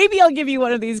maybe I'll give you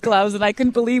one of these gloves." And I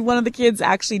couldn't believe one of the kids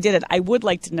actually did it. I would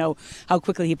like to know how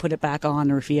quickly he put it back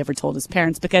on, or if he ever told his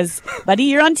parents, because, buddy,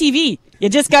 you're on TV. You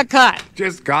just got caught.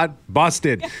 Just got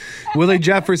busted. Willie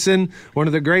Jefferson, one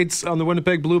of the greats on the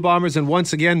Winnipeg Blue Bombers, and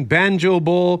once again, Banjo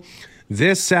Bowl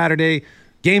this Saturday.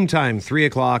 Game time, 3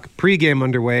 o'clock, pregame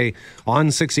underway on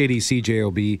 680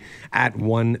 CJOB at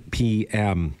 1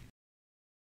 p.m.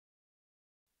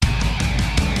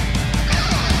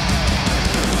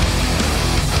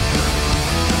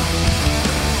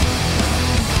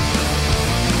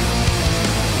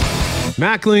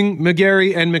 Mackling,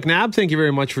 McGarry, and McNabb, thank you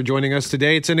very much for joining us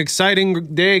today. It's an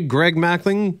exciting day. Greg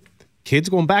Mackling, kids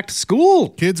going back to school.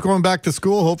 Kids going back to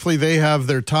school. Hopefully they have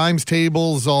their times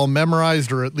tables all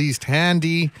memorized or at least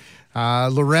handy.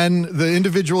 Loren, the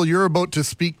individual you're about to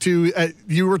speak to,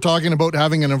 you were talking about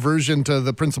having an aversion to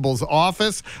the principal's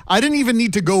office. I didn't even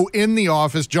need to go in the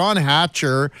office. John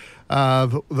Hatcher,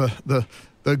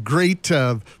 the great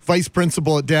vice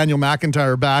principal at Daniel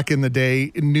McIntyre back in the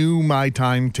day, knew my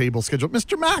timetable schedule.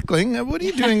 Mr. Mackling, what are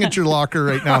you doing at your locker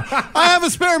right now? I have a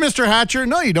spare, Mr. Hatcher.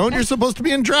 No, you don't. You're supposed to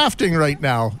be in drafting right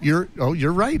now. You're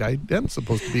right. I am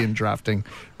supposed to be in drafting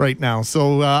right now.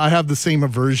 So I have the same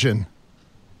aversion.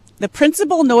 The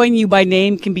principal knowing you by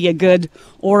name can be a good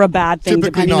or a bad thing.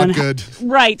 Typically depending not on good.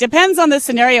 Right. Depends on the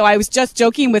scenario. I was just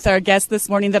joking with our guest this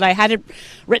morning that I had it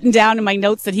written down in my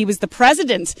notes that he was the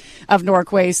president of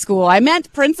Norquay School. I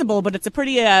meant principal, but it's a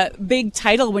pretty big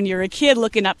title when you're a kid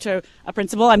looking up to a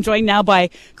principal. I'm joined now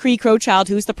by Cree Crowchild,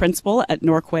 who's the principal at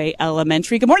Norquay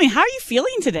Elementary. Good morning. How are you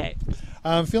feeling today?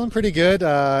 I'm feeling pretty good.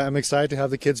 I'm excited to have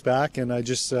the kids back, and I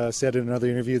just said in another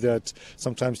interview that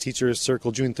sometimes teachers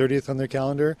circle June 30th on their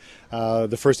calendar.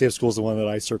 The first day of school is the one that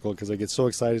I circle because I get so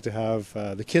excited to have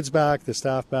the kids back, the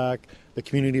staff back, the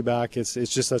community back. It's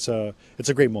just it's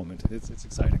a great moment. It's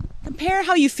exciting. Compare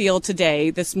how you feel today,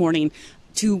 this morning,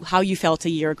 to how you felt a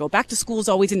year ago. Back to school is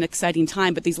always an exciting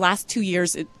time, but these last 2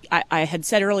 years, I had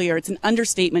said earlier, it's an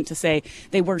understatement to say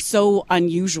they were so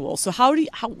unusual. So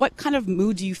what kind of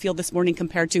mood do you feel this morning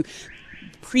compared to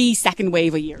pre-second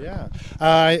wave a year? Yeah,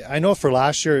 I know for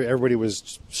last year everybody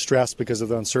was stressed because of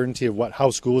the uncertainty of how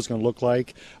school was going to look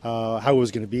like, how it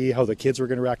was going to be, how the kids were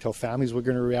going to react, how families were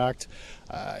going to react.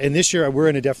 And this year we're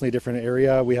in a definitely different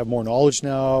area. We have more knowledge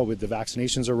now. With the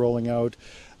vaccinations are rolling out.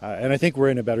 And I think we're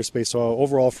in a better space. So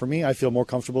overall, for me, I feel more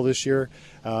comfortable this year,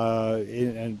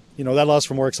 and that allows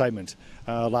for more excitement.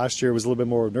 Last year was a little bit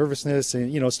more nervousness,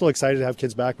 and still excited to have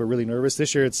kids back, but really nervous.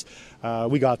 This year, it's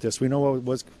we got this. We know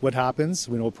what happens.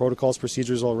 We know protocols,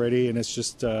 procedures already, and it's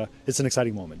just it's an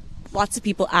exciting moment. Lots of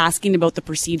people asking about the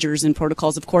procedures and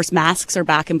protocols. Of course, masks are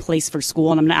back in place for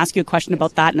school, and I'm going to ask you a question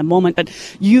about that in a moment. But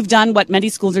you've done what many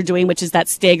schools are doing, which is that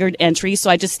staggered entry. So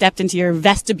I just stepped into your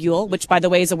vestibule, which, by the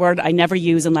way, is a word I never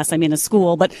use unless I'm in a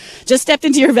school. But just stepped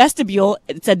into your vestibule.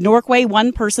 It said Norquay,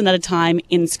 one person at a time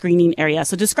in screening area.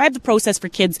 So describe the process for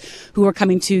kids who are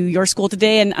coming to your school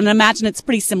today, and I imagine it's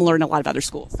pretty similar in a lot of other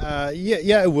schools.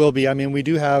 Yeah, it will be. I mean, we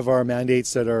do have our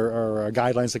mandates that are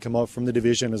guidelines that come out from the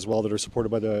division as well that are supported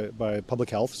by public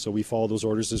health, so we follow those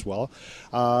orders as well.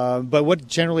 But what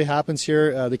generally happens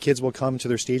here, the kids will come to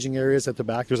their staging areas at the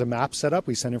back. There's a map set up.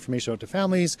 We send information out to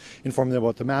families, inform them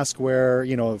about the mask wear,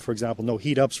 for example, no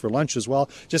heat ups for lunch as well,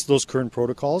 just those current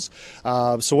protocols.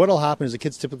 So what will happen is the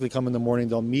kids typically come in the morning,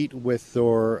 they'll meet with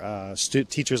their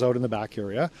teachers out in the back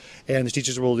area, and the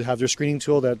teachers will have their screening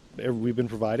tool that we've been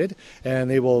provided,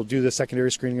 and they will do the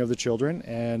secondary screening of the children.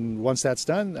 And once that's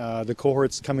done, the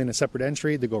cohorts come in a separate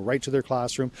entry. They go right to their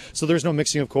classroom. So there's no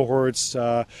mixing of cohorts.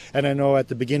 And I know at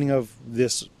the beginning of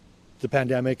the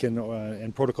pandemic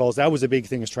and protocols, that was a big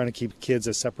thing, is trying to keep kids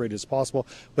as separated as possible,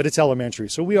 but it's elementary.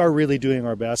 So we are really doing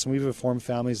our best, and we've informed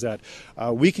families that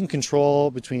we can control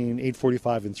between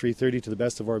 8:45 and 3:30 to the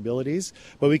best of our abilities,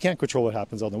 but we can't control what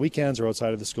happens on the weekends or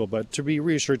outside of the school. But to be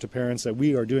reassured to parents that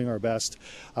we are doing our best,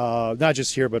 not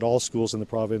just here, but all schools in the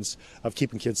province, of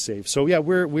keeping kids safe. So yeah,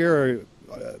 we're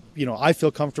I feel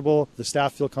comfortable, the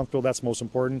staff feel comfortable, that's most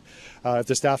important. If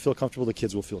the staff feel comfortable, the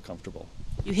kids will feel comfortable.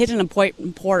 You hit an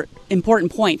important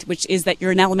point, which is that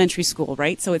you're an elementary school,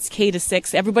 right? So it's K to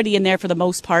 6. Everybody in there, for the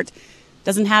most part,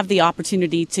 doesn't have the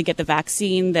opportunity to get the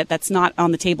vaccine, that's not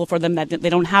on the table for them, that they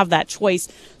don't have that choice.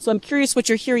 So I'm curious what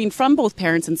you're hearing from both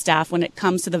parents and staff when it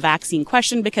comes to the vaccine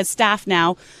question, because staff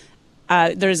now,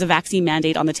 there's a vaccine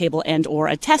mandate on the table and or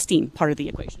a testing part of the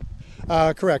equation.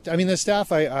 Correct. I mean, the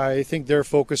staff, I think their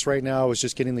focus right now is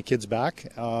just getting the kids back.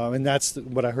 And that's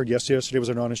what I heard yesterday. Yesterday was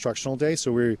our non-instructional day.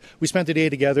 So we spent the day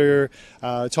together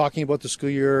talking about the school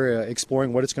year,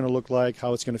 exploring what it's going to look like,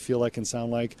 how it's going to feel like and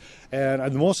sound like.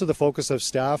 And most of the focus of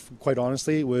staff, quite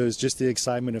honestly, was just the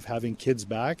excitement of having kids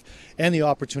back and the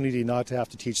opportunity not to have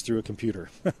to teach through a computer.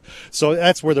 So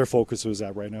that's where their focus was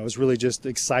at right now. I was really just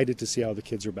excited to see how the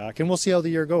kids are back. And we'll see how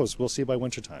the year goes. We'll see by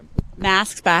wintertime.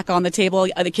 Masks back on the table.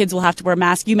 The kids will have to wear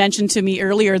masks. You mentioned to me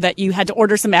earlier that you had to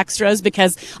order some extras,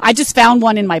 because I just found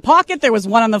one in my pocket. There was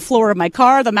one on the floor of my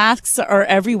car. The masks are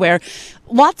everywhere.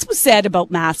 Lots was said about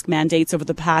mask mandates over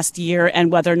the past year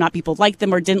and whether or not people liked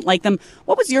them or didn't like them.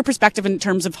 What was your perspective in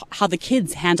terms of how the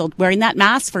kids handled wearing that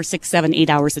mask for 6, 7, 8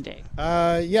 hours a day?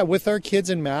 Yeah, with our kids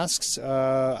in masks,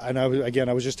 and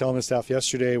I was just telling the staff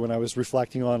yesterday when I was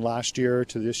reflecting on last year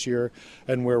to this year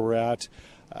and where we're at.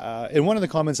 And one of the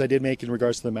comments I did make in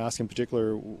regards to the mask in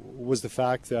particular was the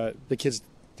fact that the kids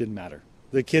didn't matter.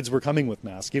 The kids were coming with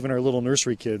masks. Even our little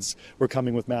nursery kids were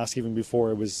coming with masks even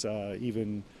before it was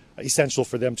even essential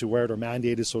for them to wear it, or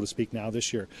mandated, so to speak, now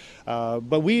this year.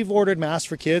 But we've ordered masks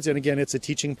for kids, and again, it's a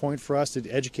teaching point for us to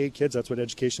educate kids. That's what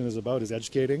education is about, is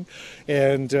educating.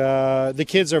 And the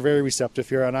kids are very receptive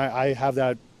here, and I have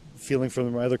that feeling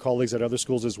from my other colleagues at other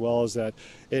schools as well, is that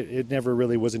it never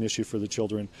really was an issue for the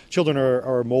children. Children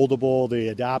are moldable, they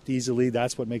adapt easily.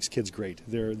 That's what makes kids great.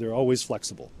 They're always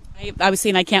flexible. I was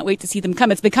saying I can't wait to see them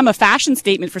come. It's become a fashion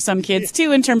statement for some kids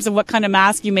too, in terms of what kind of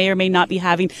mask you may or may not be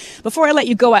having. Before I let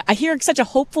you go, I hear such a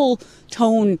hopeful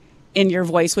tone in your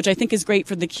voice, which I think is great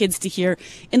for the kids to hear.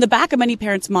 In the back of many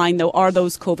parents' mind, though, are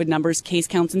those COVID numbers, case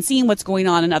counts, and seeing what's going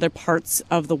on in other parts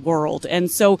of the world.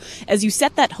 And so as you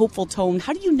set that hopeful tone,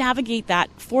 how do you navigate that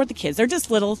for the kids? They're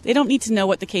just little. They don't need to know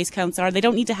what the case counts are. They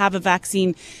don't need to have a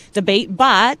vaccine debate,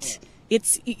 but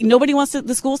nobody wants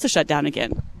the schools to shut down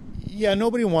again. Yeah,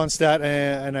 nobody wants that,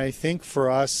 and I think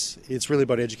for us, it's really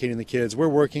about educating the kids. We're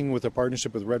working with a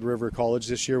partnership with Red River College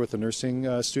this year with the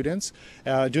nursing students,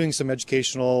 doing some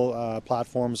educational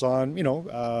platforms on,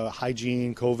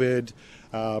 hygiene, COVID,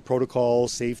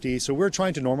 protocols, safety. So we're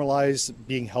trying to normalize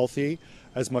being healthy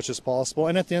as much as possible,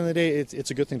 and at the end of the day, it's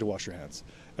a good thing to wash your hands.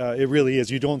 It really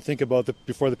is. You don't think about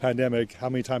before the pandemic how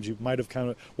many times you might have kind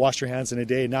of washed your hands in a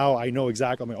day. Now I know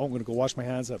exactly. I'm going to go wash my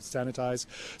hands, I have to sanitize.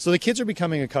 So the kids are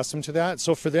becoming accustomed to that.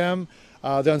 So for them,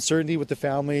 the uncertainty with the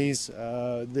families,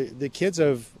 the kids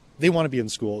they want to be in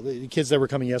school. The kids that were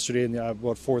coming yesterday in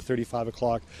about 4:30, 5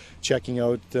 o'clock, checking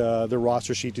out the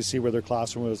roster sheet to see where their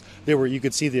classroom was. You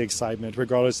could see the excitement,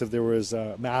 regardless if there was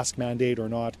a mask mandate or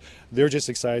not. They're just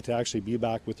excited to actually be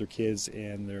back with their kids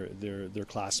and their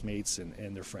classmates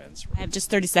and their friends. I have just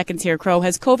 30 seconds here, Crow.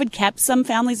 Has COVID kept some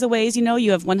families away? As you know,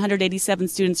 you have 187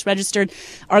 students registered.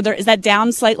 Is that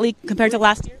down slightly compared to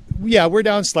last year? Yeah, we're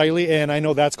down slightly, and I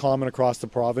know that's common across the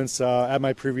province. At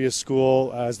my previous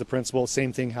school, as the principal,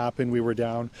 same thing happened. We were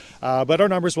down. But our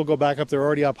numbers will go back up. They're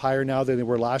already up higher now than they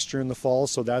were last year in the fall,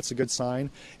 so that's a good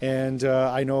sign. And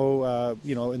I know,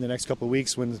 in the next couple of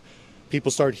weeks when people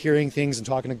start hearing things and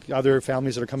talking to other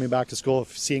families that are coming back to school,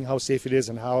 seeing how safe it is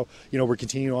and how, we're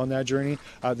continuing on that journey,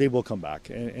 they will come back.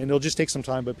 And it'll just take some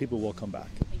time, but people will come back.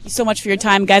 Thank you so much for your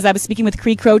time, guys. I was speaking with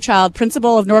Cree Crowchild,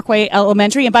 principal of Norquay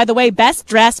Elementary. And by the way, best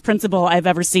dressed principal I've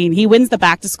ever seen. He wins the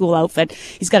back to school outfit.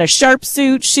 He's got a sharp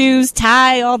suit, shoes,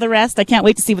 tie, all the rest. I can't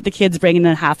wait to see what the kids bring in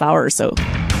a half hour or so.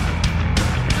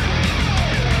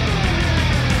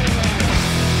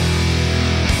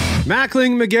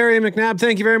 Mackling, McGarry, and McNabb,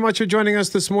 thank you very much for joining us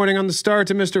this morning on The Start.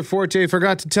 To Mr. Forte,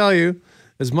 forgot to tell you,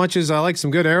 as much as I like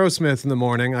some good Aerosmith in the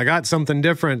morning, I got something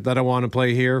different that I want to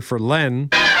play here for Len.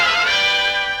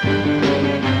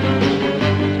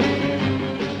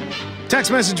 Text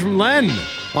message from Len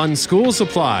on school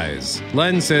supplies.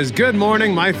 Len says, good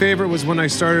morning. My favorite was when I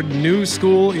started new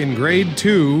school in grade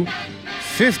 2.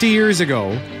 50 years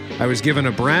ago, I was given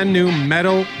a brand new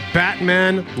metal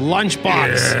Batman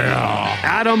lunchbox. Yeah.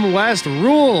 Adam West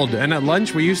ruled. And at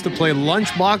lunch, we used to play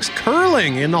lunchbox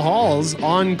curling in the halls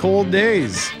on cold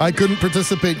days. I couldn't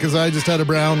participate because I just had a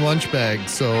brown lunch bag,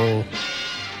 so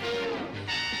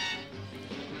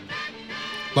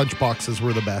lunch boxes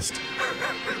were the best.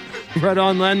 Right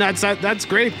on, Len. That's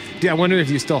great. Yeah, I wonder if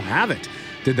you still have it.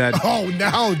 Did that?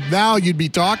 Oh, now you'd be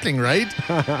talking, right?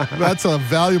 That's a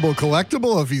valuable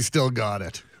collectible if you still got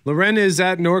it. Loren is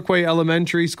at Norquay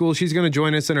Elementary School. She's going to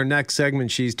join us in our next segment.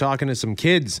 She's talking to some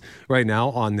kids right now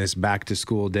on this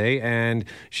back-to-school day, and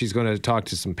she's going to talk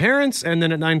to some parents. And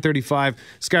then at 9:35,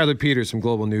 Skylar Peters from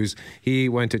Global News. He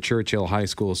went to Churchill High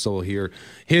School, so we'll hear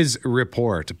his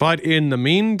report. But in the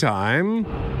meantime...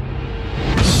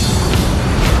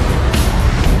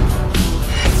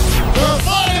 The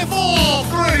 44th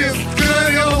greatest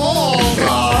Canadian of all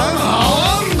time,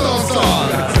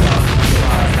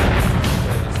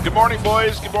 Good morning,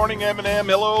 boys. Good morning, M&M.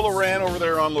 Hello, Loran over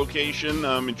there on location.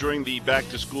 I'm enjoying the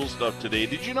back-to-school stuff today.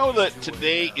 Did you know that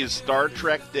today is Star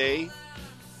Trek Day?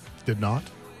 Did not.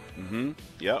 Mm-hmm.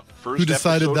 Yeah. First Who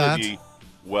decided episode that?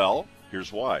 Well,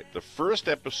 here's why. The first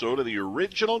episode of the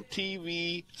original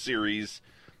TV series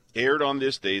aired on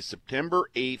this day, September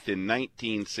 8th in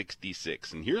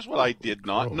 1966. And here's what I did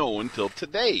not know until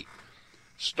today.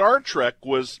 Star Trek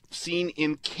was seen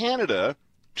in Canada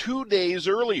 2 days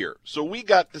earlier. So we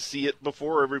got to see it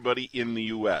before everybody in the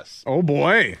U.S. Oh,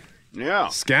 boy. Yeah.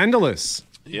 Scandalous.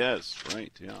 Yes,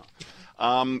 right, yeah.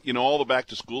 All the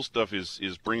back-to-school stuff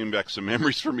is bringing back some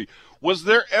memories for me. Was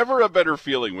there ever a better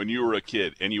feeling when you were a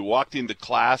kid and you walked into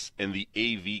class and the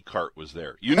AV cart was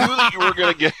there? You knew that you were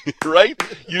going to get, right?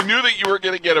 You knew that you were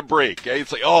going to get a break. Eh?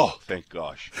 It's like, oh, thank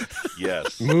gosh.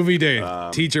 Yes. Movie day.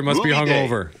 Teacher must be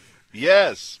hungover.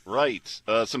 Yes, right.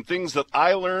 Some things that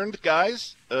I learned,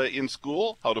 guys, in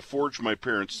school, how to forge my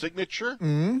parents' signature.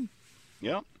 Mm-hmm.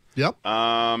 Yeah. Yep.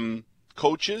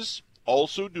 Coaches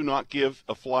also do not give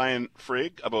a flying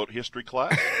frig about history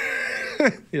class.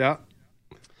 Yeah.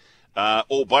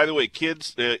 By the way,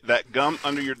 kids, that gum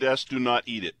under your desk, do not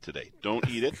eat it today. Don't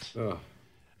eat it.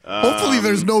 Hopefully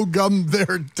there's no gum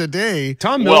there today.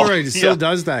 Tom Milroy still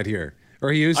does that here.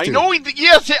 Or he used to. I know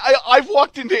yes, I've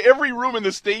walked into every room in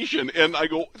the station, and I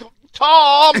go,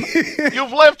 Tom,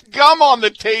 you've left gum on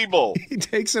the table. He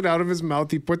takes it out of his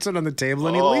mouth, he puts it on the table,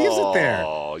 and he leaves it there.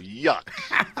 Oh, yuck.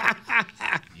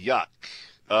 Yuck.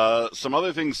 Some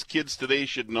other things kids today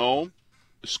should know.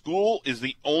 School is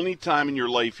the only time in your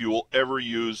life you will ever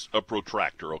use a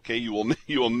protractor, okay? You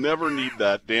will never need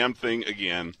that damn thing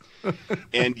again.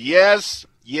 And yes,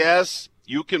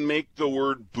 you can make the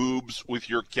word boobs with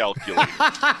your calculator.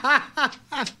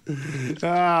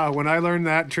 When I learned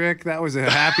that trick, that was a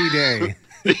happy day.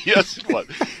 Yes, it was.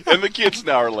 And the kids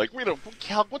now are like,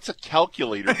 what's a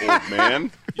calculator, old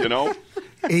man?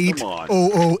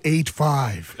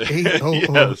 80085.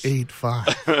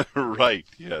 80085. Right,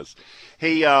 yes.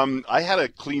 Hey, I had a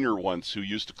cleaner once who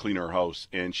used to clean our house,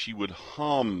 and she would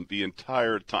hum the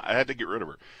entire time. I had to get rid of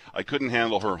her. I couldn't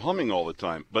handle her humming all the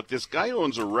time. But this guy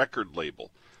owns a record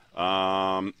label.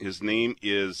 His name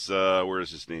is, where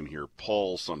is his name here?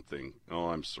 Paul something. Oh,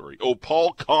 I'm sorry. Oh,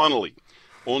 Paul Connolly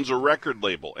owns a record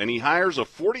label, and he hires a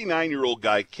 49-year-old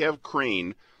guy, Kev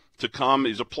Crane, to come,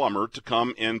 he's a plumber, to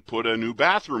come and put a new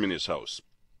bathroom in his house.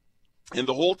 And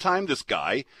the whole time this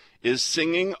guy is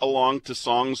singing along to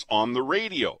songs on the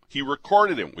radio. He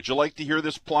recorded him. Would you like to hear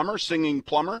this plumber singing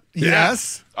Plumber?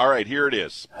 Yes. All right, here it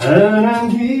is. And I'm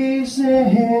kissing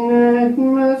at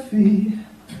my feet,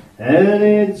 and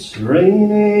it's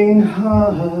raining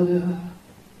harder.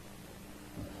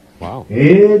 Wow.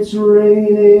 It's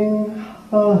raining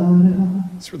harder.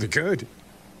 It's really good.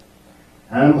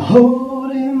 I'm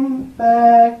holding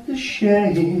back the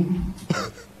shame.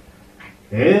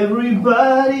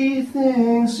 Everybody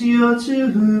thinks you're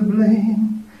to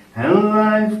blame, and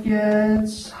life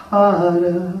gets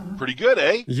harder. Pretty good,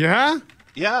 eh? Yeah?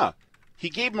 Yeah. He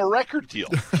gave him a record deal.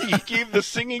 He gave the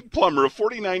singing plumber, a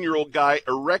 49-year-old guy,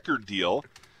 a record deal.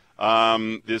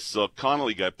 This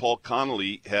Connolly guy, Paul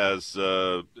Connolly, has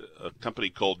a company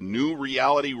called New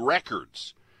Reality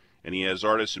Records. And he has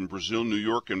artists in Brazil, New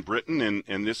York, and Britain.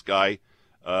 And this guy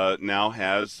now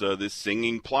has this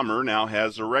singing plumber now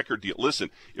has a record deal.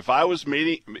 Listen, if I was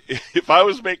making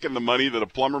the money that a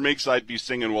plumber makes, I'd be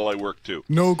singing while I work too.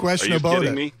 No question about it. Are you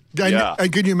kidding me? Yeah.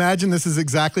 Could you imagine this is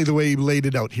exactly the way you laid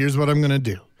it out? Here's what I'm going to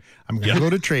do. I'm going to go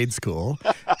to trade school,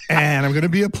 and I'm going to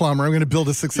be a plumber. I'm going to build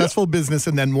a successful business,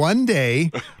 and then one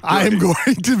day I am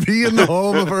going to be in the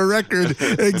home of a record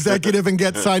executive and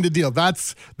get signed a deal.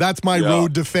 That's my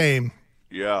road to fame.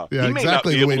 Yeah. Yeah, He may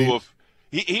exactly not be able to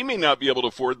He may not be able to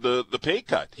afford the pay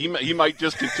cut. He might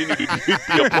just continue to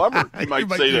be a plumber. He might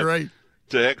say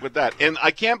to heck with that. And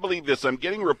I can't believe this. I'm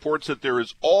getting reports that there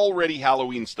is already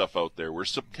Halloween stuff out there. We're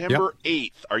September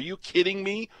 8th. Are you kidding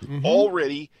me? Mm-hmm.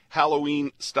 Already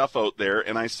Halloween stuff out there.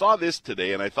 And I saw this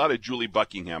today, and I thought of Julie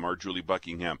Buckingham,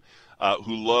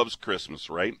 who loves Christmas,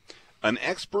 right? An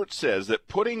expert says that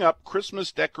putting up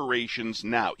Christmas decorations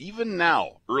now, even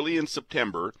now, early in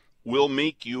September, will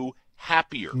make you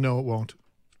happier. No, it won't.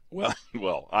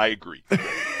 Well, I agree.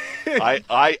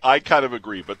 I kind of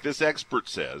agree. But this expert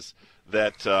says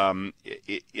that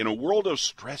in a world of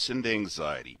stress and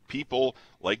anxiety, people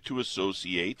like to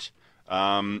associate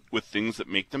with things that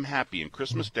make them happy. And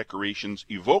Christmas decorations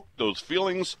evoke those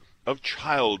feelings of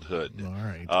childhood. All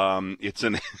right. It's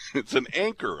an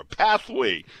anchor, a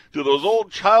pathway to those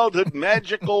old childhood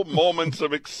magical moments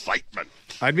of excitement.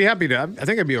 I'd be happy to. I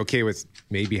think I'd be okay with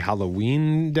maybe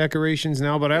Halloween decorations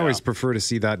now, but I always prefer to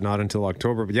see that not until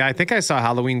October. But yeah, I think I saw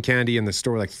Halloween candy in the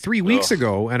store like 3 weeks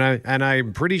ago, and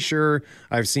I'm pretty sure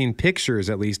I've seen pictures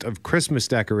at least of Christmas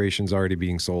decorations already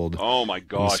being sold. Oh my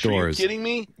gosh! Are you kidding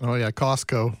me? Oh yeah,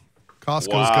 Costco's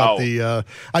got the,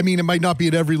 it might not be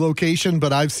at every location,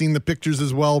 but I've seen the pictures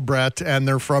as well, Brett, and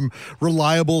they're from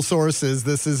reliable sources.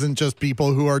 This isn't just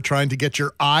people who are trying to get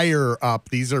your ire up.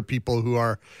 These are people who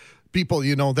are people,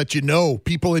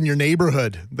 people in your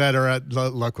neighborhood that are at,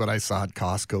 look what I saw at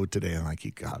Costco today. I'm like,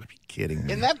 you gotta be kidding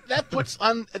me. And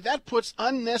that puts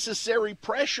unnecessary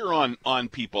pressure on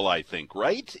people, I think,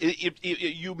 right?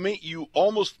 You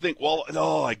almost think,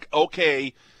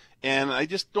 okay. And I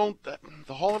just don't.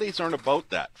 The holidays aren't about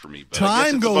that for me. But I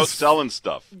guess it's about selling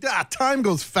stuff. Yeah, time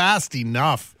goes fast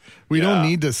enough. We don't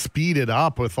need to speed it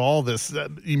up with all this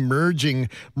emerging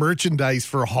merchandise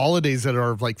for holidays that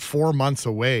are like 4 months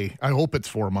away. I hope it's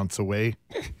 4 months away.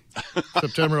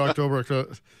 September, October.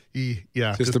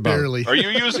 Just barely. Are you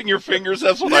using your fingers?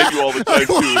 That's what I do all the time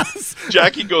too.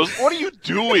 Jackie goes, "What are you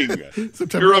doing?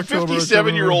 You're a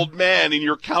 57-year-old man and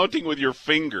you're counting with your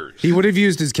fingers." He would have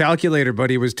used his calculator, but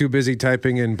he was too busy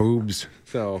typing in boobs.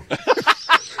 So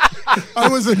I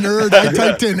was a nerd. I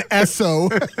typed in SO.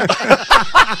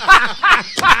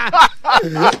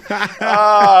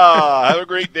 Have a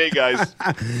great day, guys.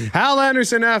 Hal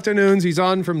Anderson afternoons. He's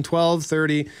on from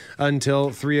 12:30 until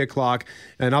 3 o'clock.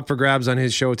 And up for grabs on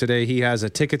his show today, he has a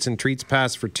tickets and treats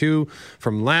pass for 2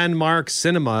 from Landmark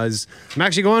Cinemas. I'm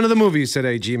actually going to the movies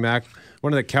today, G-Mac.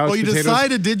 One of the couch potatoes. Oh, you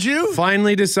decided, did you?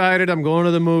 Finally decided I'm going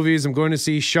to the movies. I'm going to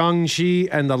see Shang-Chi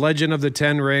and the Legend of the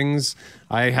Ten Rings.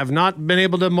 I have not been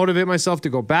able to motivate myself to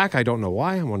go back. I don't know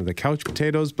why. I'm one of the couch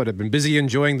potatoes, but I've been busy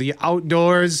enjoying the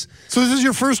outdoors. So this is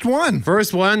your first one?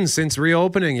 First one since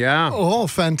reopening, yeah. Oh,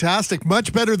 fantastic.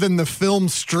 Much better than the film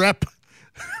strip.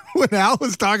 When Al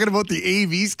was talking about the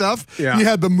AV stuff, you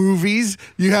had the movies,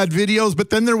 you had videos, but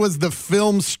then there was the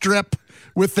film strip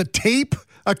with the tape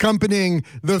accompanying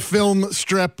the film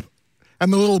strip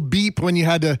and the little beep when you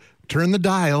had to turn the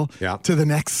dial to the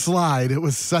next slide. It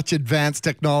was such advanced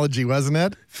technology, wasn't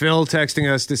it? Phil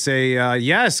texting us to say,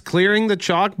 yes, clearing the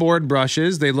chalkboard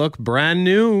brushes. They look brand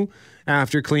new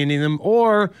after cleaning them,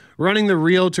 or running the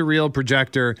reel-to-reel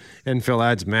projector. And Phil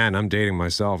adds, man, I'm dating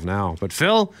myself now. But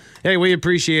Phil, hey, we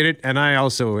appreciate it. And I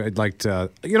also liked, you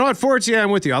know what, Forts,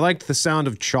 I'm with you. I liked the sound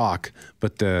of chalk,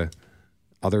 but the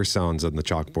other sounds on the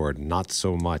chalkboard, not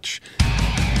so much.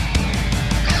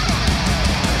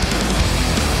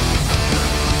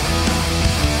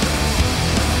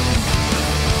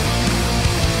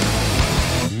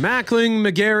 Mackling,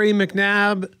 McGarry,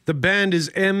 McNabb. The band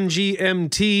is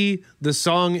MGMT. The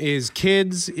song is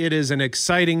Kids. It is an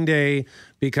exciting day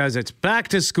because it's back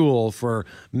to school for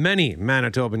many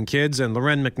Manitoban kids. And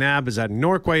Loren McNabb is at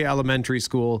Norquay Elementary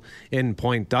School in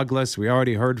Point Douglas. We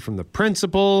already heard from the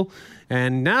principal.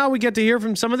 And now we get to hear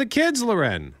from some of the kids,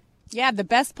 Loren. Yeah, the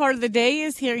best part of the day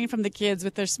is hearing from the kids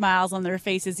with their smiles on their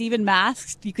faces, even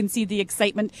masked. You can see the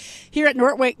excitement here at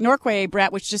Norquay,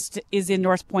 Brett, which just is in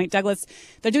North Point Douglas.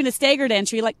 They're doing a staggered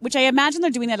entry, which I imagine they're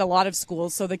doing at a lot of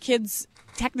schools. So the kids,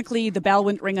 technically the bell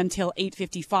wouldn't ring until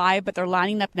 8:55, but they're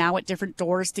lining up now at different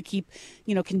doors to keep,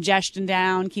 congestion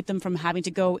down, keep them from having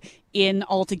to go in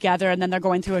all together, and then they're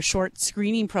going through a short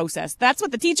screening process. That's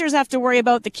what the teachers have to worry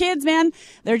about. The kids, man,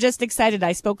 they're just excited.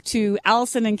 I spoke to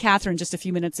Allison and Catherine just a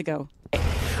few minutes ago.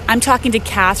 I'm talking to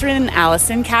Catherine and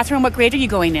Allison. Catherine, what grade are you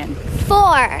going in?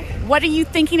 4. What are you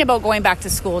thinking about going back to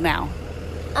school now?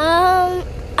 I'm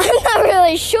not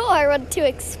really sure what to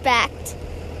expect.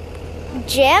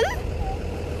 Gym?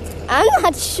 I'm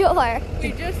not sure.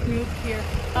 We just moved here.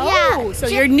 Yeah, Oh, so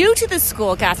you're new to the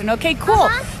school, Catherine. Okay, cool.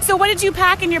 So what did you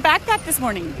pack in your backpack this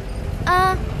morning?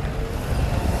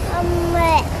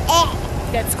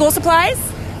 Got school supplies?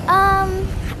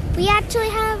 We actually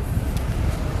have...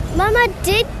 Mama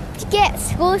did get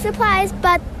school supplies,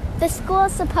 but the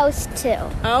school's supposed to.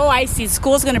 Oh, I see.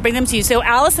 School's going to bring them to you. So,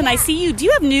 Allison, I see you. Do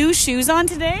you have new shoes on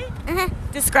today? Uh-huh.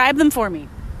 Describe them for me.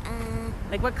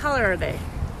 Like, what color are they?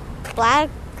 Black,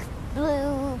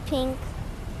 blue, pink.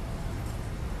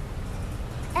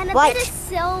 And a White. bit of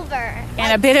silver.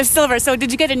 And a bit of silver. So,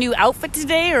 did you get a new outfit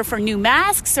today, or for new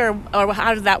masks, or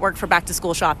how did that work for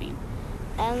back-to-school shopping?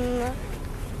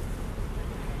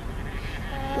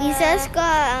 We just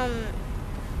got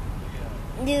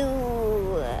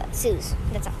new shoes.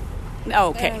 That's all. Oh,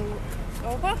 okay.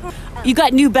 You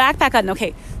got new backpack on.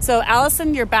 Okay. So,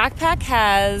 Allison, your backpack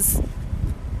has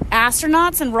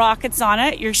astronauts and rockets on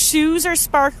it. Your shoes are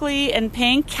sparkly and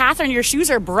pink. Catherine, your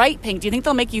shoes are bright pink. Do you think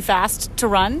they'll make you fast to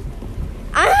run?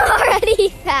 I'm already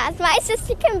fast. My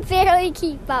sister can barely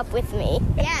keep up with me.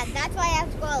 Yeah, that's why I have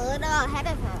to go a little ahead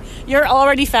of her. You're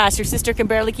already fast. Your sister can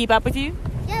barely keep up with you?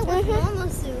 Yeah, with normal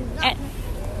shoes. And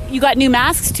you got new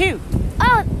masks, too.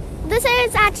 Oh, this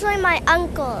is actually my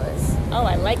uncle's. Oh,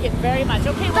 I like it very much.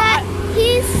 Okay, but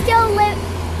he's still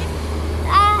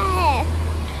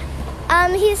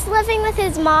he's living with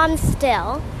his mom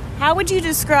still. How would you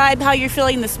describe how you're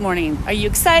feeling this morning? Are you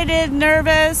excited,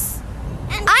 nervous?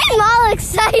 I'm all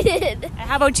excited.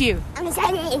 How about you? I'm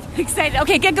excited. Excited.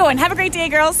 Okay, get going. Have a great day,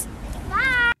 girls.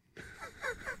 Bye.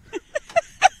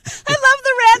 I love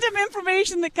the random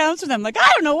information that comes from them. Like,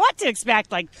 I don't know what to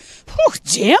expect. Like,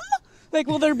 gym? Like,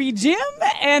 will there be gym?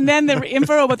 And then the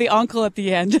info about the uncle at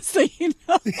the end, just so you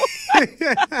know.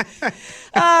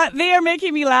 They are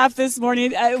making me laugh this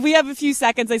morning. We have a few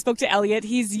seconds. I spoke to Elliot.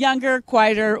 He's younger,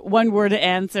 quieter, one-word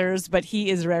answers, but he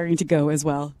is raring to go as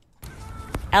well.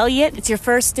 Elliot, it's your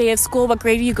first day of school. What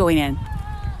grade are you going in?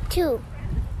 2.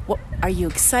 What, are you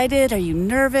excited? Are you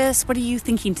nervous? What are you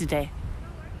thinking today?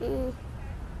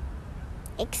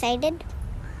 Excited.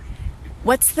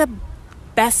 What's the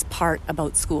best part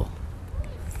about school?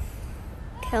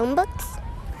 Chromebooks.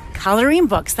 Coloring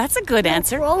books. That's a good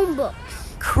answer. Chromebooks.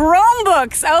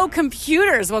 Chromebooks. Oh,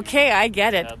 computers. Okay, I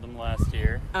get it. Had them last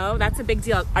year. Oh, that's a big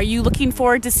deal. Are you looking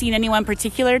forward to seeing anyone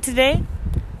particular today?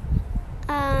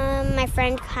 My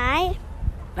friend Kai.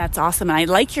 That's awesome. And I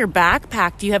like your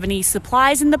backpack. Do you have any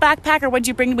supplies in the backpack, or what did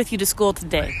you bring with you to school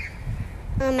today?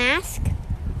 A mask.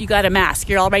 You got a mask.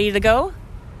 You're all ready to go?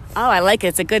 Oh, I like it.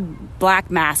 It's a good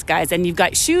black mask, guys. And you've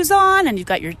got shoes on, and you've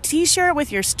got your T-shirt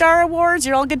with your Star Wars.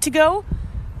 You're all good to go?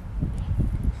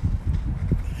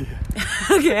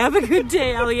 Okay, have a good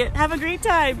day, Elliot. Have a great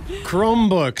time.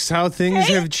 Chromebooks, how things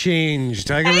have changed.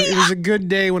 It was a good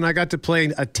day when I got to play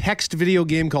a text video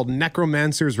game called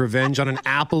Necromancer's Revenge on an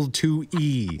Apple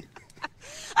IIe.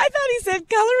 I thought he said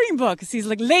coloring books. He's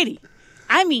like, lady,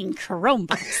 I mean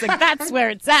Chromebooks. Like, that's where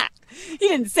it's at. He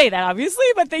didn't say that, obviously,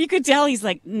 but you could tell he's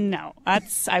like, no,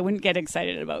 I wouldn't get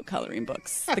excited about coloring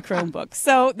books, the Chromebooks.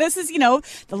 So this is, a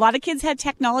lot of kids had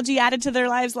technology added to their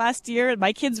lives last year.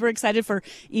 My kids were excited for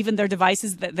even their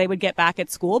devices that they would get back at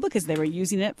school because they were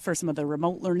using it for some of the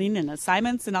remote learning and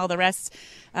assignments and all the rest.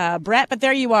 Brett, but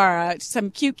there you are. Some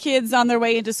cute kids on their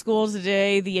way into school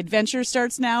today. The adventure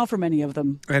starts now for many of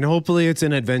them. And hopefully it's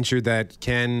an adventure that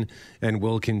can and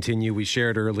will continue. We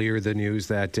shared earlier the news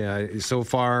that so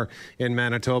far in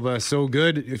Manitoba, so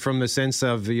good from the sense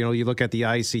of, you look at the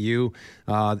ICU,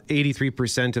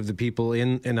 83% of the people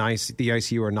in the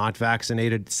ICU are not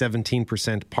vaccinated,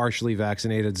 17% partially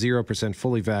vaccinated, 0%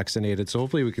 fully vaccinated. So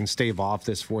hopefully we can stave off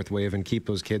this fourth wave and keep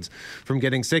those kids from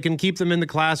getting sick and keep them in the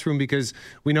classroom, because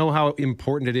we know how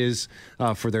important it is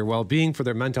for their well-being, for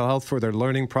their mental health, for their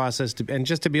learning process, and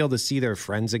just to be able to see their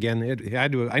friends again.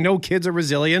 I know kids are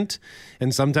resilient,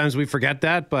 and sometimes we forget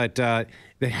that, but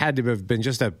they had to have been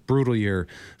just a brutal year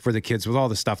for the kids with all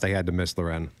the stuff they had to miss,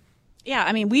 Loren. Yeah,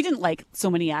 I mean, we didn't like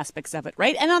so many aspects of it,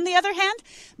 right? And on the other hand,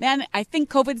 man, I think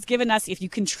COVID's given us, if you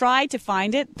can try to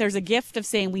find it, there's a gift of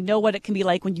saying we know what it can be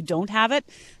like when you don't have it.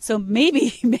 So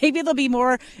maybe there'll be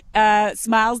more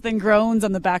smiles than groans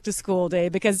on the back to school day,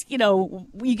 because,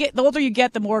 the older you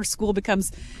get, the more school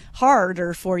becomes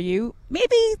harder for you.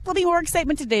 Maybe there'll be more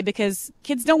excitement today because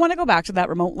kids don't want to go back to that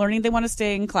remote learning. They want to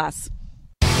stay in class.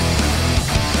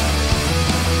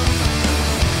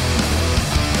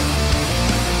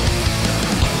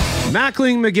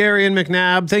 Mackling, McGarry, and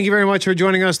McNabb, thank you very much for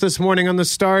joining us this morning on The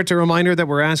Start. A reminder that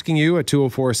we're asking you at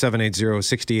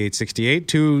 204-780-6868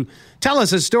 to tell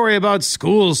us a story about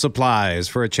school supplies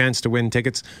for a chance to win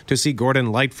tickets to see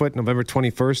Gordon Lightfoot November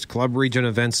 21st, Club Region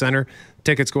Event Center.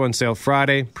 Tickets go on sale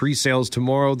Friday, pre-sales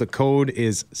tomorrow. The code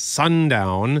is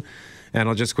SUNDOWN. And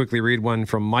I'll just quickly read one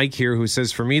from Mike here, who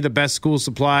says, for me, the best school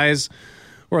supplies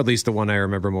or at least the one I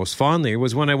remember most fondly,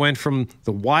 was when I went from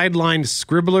the wide-lined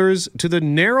scribblers to the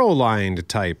narrow-lined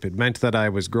type. It meant that I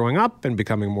was growing up and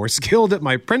becoming more skilled at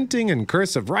my printing and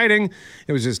cursive writing.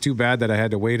 It was just too bad that I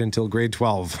had to wait until grade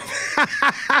 12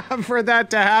 for that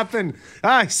to happen.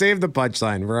 I saved the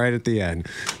punchline right at the end.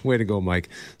 Way to go, Mike.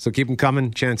 So keep them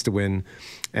coming. Chance to win.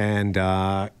 And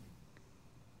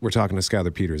we're talking to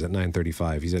Skylar Peters at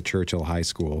 9:35. He's at Churchill High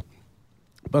School.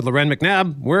 But Loren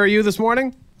McNabb, where are you this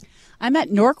morning? I'm at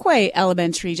Norquay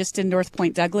Elementary, just in North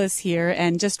Point Douglas here,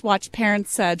 and just watch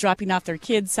parents dropping off their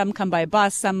kids. Some come by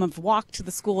bus, some have walked to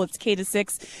the school. It's K to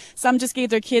 6. Some just gave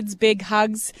their kids big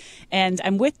hugs. And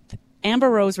I'm with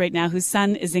Amber Rose right now, whose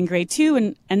son is in grade 2.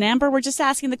 And Amber, we're just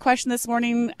asking the question this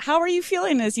morning, how are you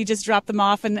feeling as you just drop them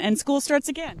off and school starts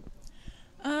again?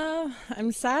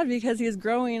 I'm sad because he's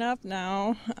growing up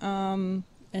now.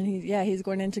 And he's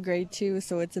going into grade 2,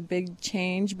 so it's a big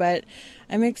change, but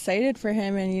I'm excited for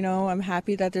him, and I'm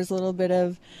happy that there's a little bit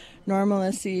of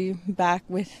normalcy back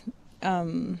with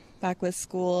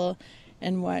school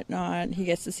and whatnot. He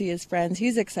gets to see his friends.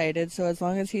 He's excited, so as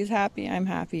long as he's happy, I'm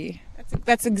happy.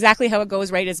 That's exactly how it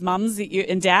goes, right? As mums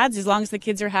and dads, as long as the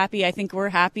kids are happy, I think we're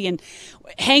happy. And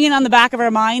hanging on the back of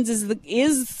our minds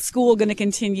is school going to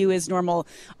continue as normal?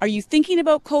 Are you thinking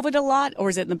about COVID a lot, or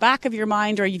is it in the back of your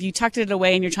mind, or have you tucked it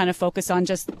away and you're trying to focus on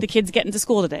just the kids getting to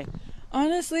school today?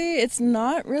 Honestly, it's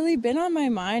not really been on my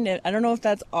mind. I don't know if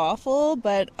that's awful,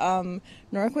 but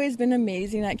Norquay's been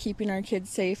amazing at keeping our kids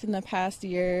safe in the past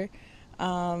year.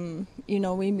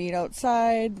 We meet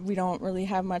outside. We don't really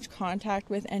have much contact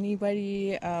with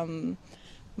anybody.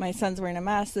 My son's wearing a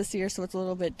mask this year, so it's a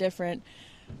little bit different.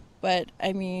 But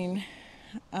I mean,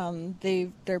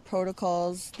 their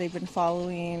protocols they've been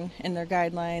following and their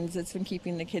guidelines. It's been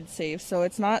keeping the kids safe, so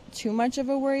it's not too much of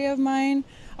a worry of mine.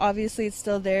 Obviously, it's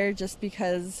still there just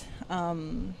because,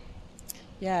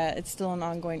 it's still an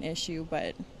ongoing issue,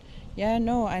 but. Yeah,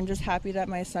 no, I'm just happy that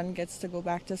my son gets to go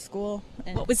back to school.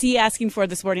 And what was he asking for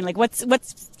this morning? Like, what's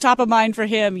top of mind for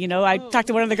him? I talked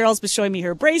to one of the girls, was showing me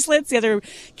her bracelets. The other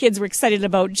kids were excited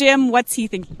about gym. What's he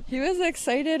thinking? He was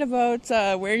excited about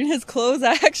wearing his clothes,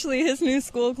 actually, his new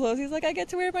school clothes. He's like, I get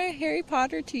to wear my Harry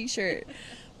Potter t-shirt.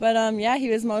 But, he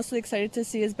was mostly excited to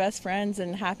see his best friends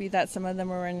and happy that some of them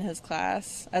were in his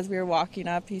class. As we were walking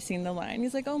up, he's seen the line.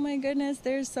 He's like, oh, my goodness,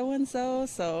 there's so-and-so.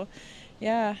 So,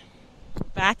 yeah.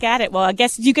 Back at it. Well, I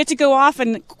guess you get to go off,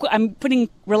 and I'm putting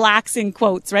relax in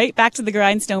quotes, right? Back to the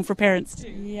grindstone for parents, too.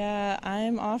 Yeah,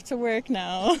 I'm off to work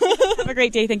now. Have a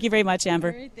great day. Thank you very much,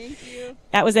 Amber. All right, thank you.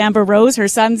 That was Amber Rose. Her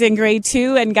son's in grade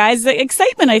 2. And guys, the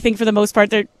excitement, I think, for the most part,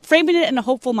 they're framing it in a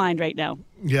hopeful mind right now.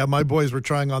 Yeah, my boys were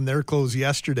trying on their clothes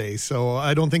yesterday, so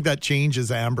I don't think that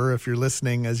changes, Amber, if you're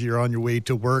listening as you're on your way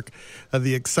to work.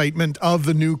 The excitement of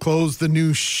the new clothes, the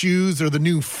new shoes, or the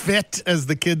new fit, as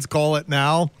the kids call it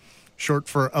now. Short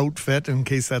for outfit, in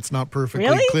case that's not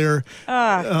perfectly clear.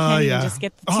 Can't even just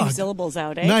get the 2 syllables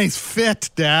out, eh? Nice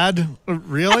fit, Dad.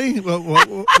 Really?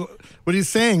 what are you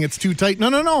saying? It's too tight? No.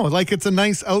 Like, it's a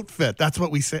nice outfit. That's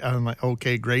what we say. I'm like,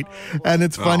 okay, great. And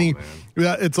it's funny.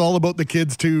 It's all about the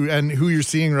kids, too, and who you're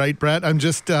seeing, right, Brett? I'm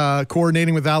just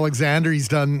coordinating with Alexander. He's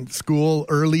done school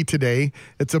early today.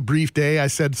 It's a brief day. I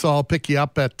said, so I'll pick you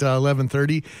up at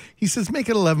 11:30. He says, make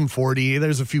it 11:40.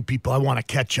 There's a few people I want to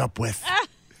catch up with.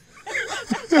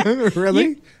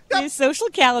 Really? Your social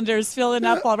calendar is filling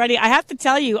up already. I have to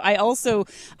tell you, I also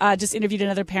just interviewed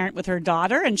another parent with her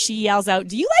daughter, and she yells out,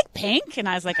 do you like pink? And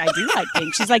I was like, I do like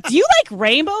pink. She's like, do you like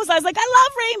rainbows? I was like, I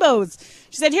love rainbows.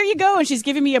 She said, here you go. And she's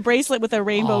giving me a bracelet with a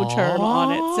rainbow term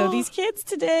on it. So these kids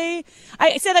today,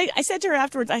 I said to her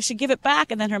afterwards, I should give it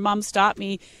back. And then her mom stopped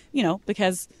me,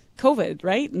 because COVID,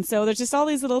 right? And so there's just all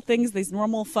these little things, these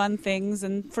normal fun things.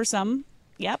 And for some,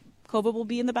 COVID will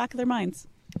be in the back of their minds.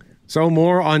 So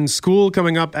more on school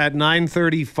coming up at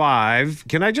 9:35.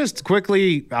 Can I just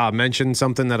quickly mention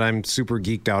something that I'm super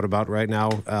geeked out about right now?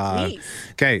 Please.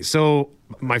 Okay, so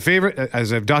my favorite,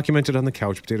 as I've documented on the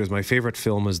Couch Potatoes, my favorite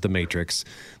film is The Matrix.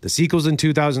 The sequels in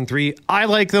 2003, I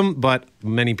like them, but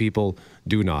many people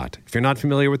do not. If you're not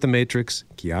familiar with The Matrix,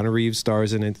 Keanu Reeves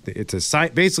stars in it. It's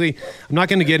basically, I'm not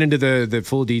going to get into the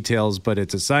full details, but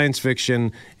it's a science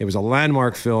fiction. It was a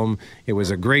landmark film. It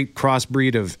was a great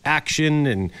crossbreed of action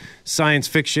and science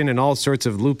fiction and all sorts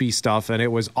of loopy stuff, and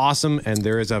it was awesome. And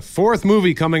there is a 4th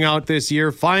movie coming out this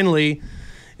year, finally.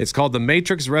 It's called The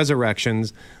Matrix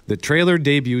Resurrections. The trailer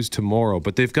debuts tomorrow,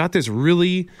 but they've got this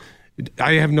really,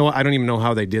 I don't even know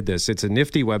how they did this. It's a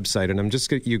nifty website,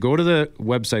 and you go to the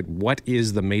website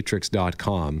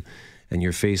whatisthematrix.com, and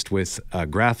you're faced with a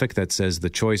graphic that says the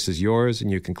choice is yours,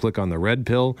 and you can click on the red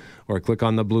pill or click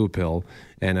on the blue pill.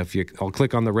 And I'll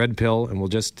click on the red pill, and we'll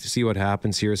just see what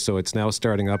happens here. So it's now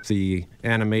starting up the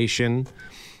animation,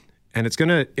 and it's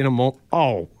gonna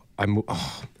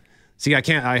See,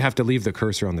 I have to leave the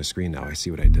cursor on the screen now. I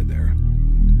see what I did there.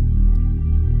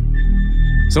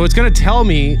 So it's going to tell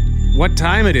me what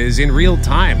time it is in real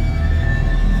time,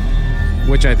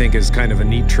 which I think is kind of a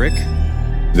neat trick.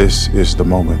 This is the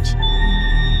moment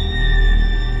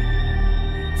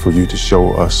for you to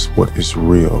show us what is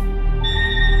real.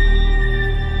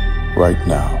 Right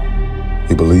now,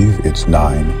 we believe it's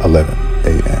 9:11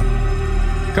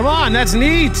 a.m. Come on, that's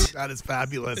neat. That is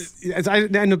fabulous.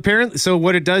 And apparently, so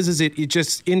what it does is it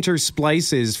just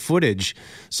intersplices footage.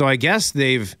 So I guess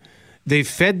they've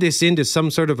fed this into some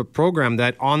sort of a program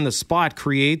that on the spot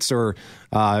creates or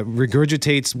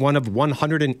regurgitates one of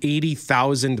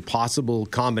 180,000 possible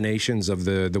combinations of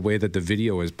the way that the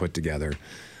video is put together.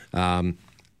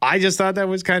 I just thought that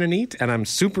was kind of neat, and I'm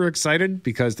super excited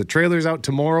because the trailer's out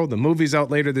tomorrow, the movie's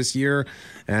out later this year,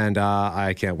 and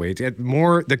I can't wait. The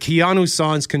Keanu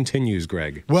Sans continues,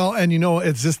 Greg. Well, and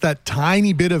it's just that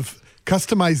tiny bit of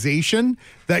customization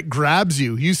that grabs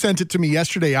you. You sent it to me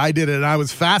yesterday. I did it, and I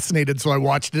was fascinated, so I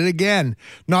watched it again.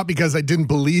 Not because I didn't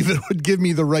believe it would give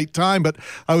me the right time, but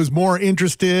I was more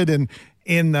interested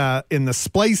in the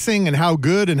splicing and how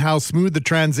good and how smooth the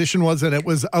transition was, and it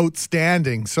was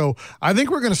outstanding. So I think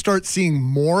we're going to start seeing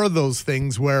more of those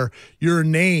things where your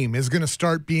name is going to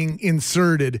start being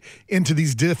inserted into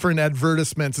these different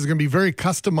advertisements. It's going to be very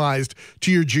customized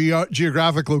to your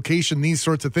geographic location, these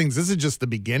sorts of things. This is just the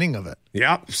beginning of it.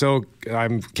 Yeah, so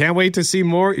I can't wait to see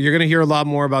more. You're going to hear a lot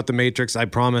more about The Matrix. I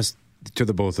promise to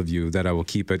the both of you that I will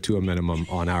keep it to a minimum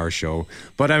on our show.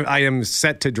 But I am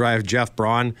set to drive Jeff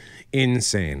Braun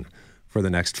insane for the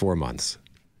next 4 months.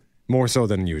 More so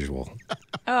than usual.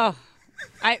 Oh,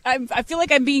 I feel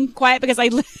like I'm being quiet because I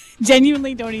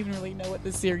genuinely don't even really know what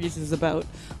this series is about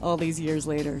all these years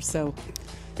later. So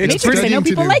It's Matrix, I know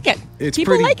people like it.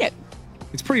 People like it.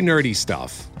 It's pretty nerdy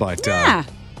stuff, but yeah.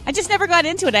 I just never got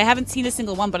into it. I haven't seen a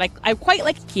single one, but I quite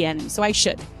like Keanu, so I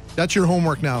should. That's your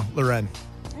homework now, Loren.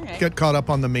 Right. Get caught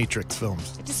up on the Matrix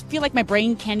films. I just feel like my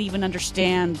brain can't even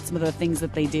understand some of the things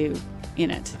that they do in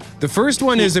it. The first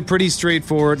one is a pretty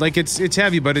straightforward, like it's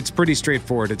heavy, but it's pretty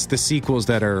straightforward. It's the sequels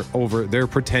that are they're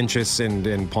pretentious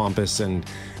and pompous and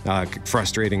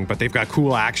frustrating, but they've got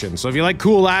cool action. So if you like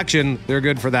cool action, they're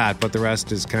good for that, but the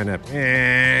rest is kind of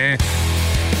eh.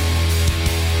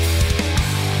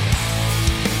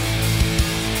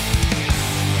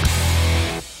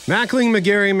 Mackling,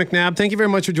 McGarry, McNabb, thank you very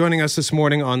much for joining us this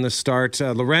morning on The Start.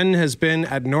 Loren has been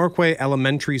at Norquay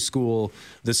Elementary School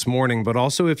this morning, but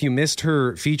also if you missed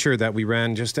her feature that we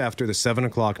ran just after the 7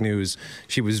 o'clock news,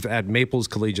 she was at Maples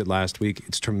Collegiate last week.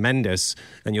 It's tremendous,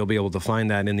 and you'll be able to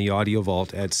find that in the audio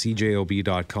vault at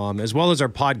cjob.com, as well as our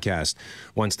podcast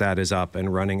once that is up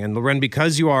and running. And Loren,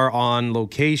 because you are on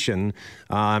location,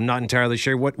 I'm not entirely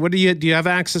sure. What do you have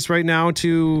access right now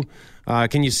to...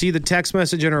 can you see the text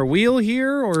message in our wheel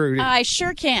here? Or I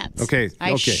sure can't. Okay.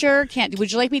 I sure can't.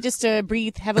 Would you like me just to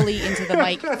breathe heavily into the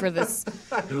mic for this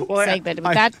segment?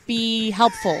 Would that be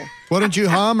helpful? Why don't you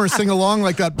hum or sing along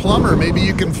like that plumber? Maybe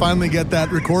you can finally get that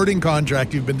recording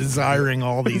contract you've been desiring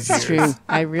all these years. It's true.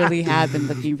 I really have been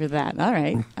looking for that. All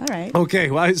right. Okay.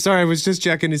 Well, sorry, I was just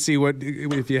checking to see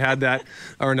if you had that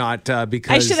or not.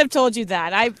 Because I should have told you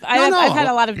that. I've had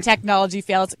a lot of technology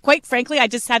fails. Quite frankly, I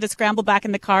just had to scramble back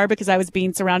in the car because I was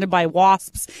being surrounded by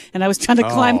wasps and I was trying to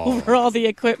climb over all the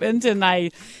equipment. And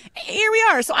here we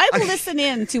are. So I will listen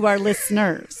in to our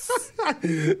listeners.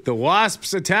 The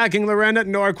wasps attacking Loren at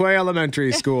Norquay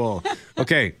Elementary School.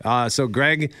 Okay, so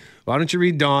Greg, why don't you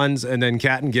read Dawn's and then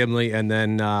Kat and Gimli, and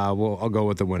then I'll go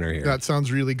with the winner here. That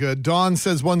sounds really good. Dawn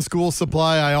says one school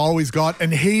supply I always got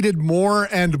and hated more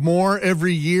and more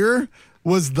every year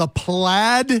was the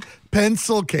plaid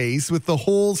pencil case with the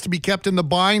holes to be kept in the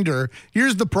binder.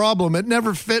 Here's the problem. It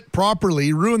never fit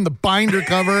properly, ruined the binder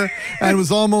cover, and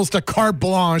was almost a carte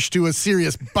blanche to a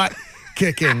serious butt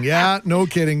kicking. Yeah, no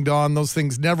kidding, Dawn. Those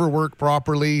things never work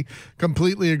properly.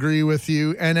 Completely agree with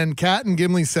you. And then Kat and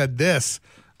Gimli said this.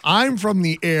 I'm from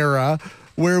the era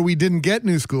where we didn't get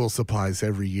new school supplies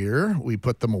every year. We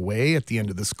put them away at the end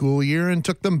of the school year and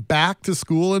took them back to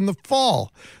school in the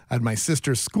fall. I had my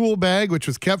sister's school bag, which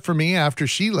was kept for me after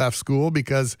she left school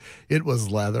because it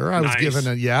was leather. I was given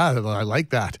I like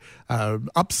that.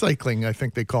 Upcycling, I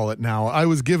think they call it now. I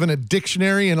was given a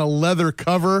dictionary and a leather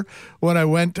cover when I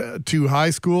went to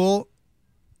high school.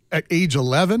 at age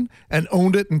 11 and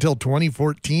owned it until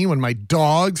 2014 when my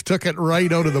dogs took it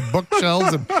right out of the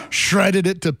bookshelves and shredded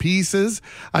it to pieces.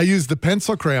 I used the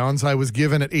pencil crayons I was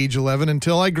given at age 11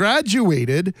 until I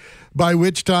graduated, by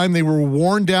which time they were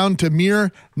worn down to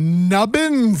mere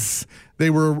nubbins. They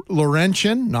were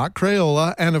Laurentian, not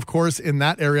Crayola, and of course, in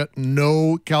that area,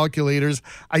 no calculators.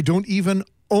 I don't even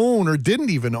own or didn't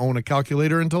even own a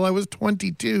calculator until I was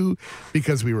 22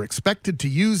 because we were expected to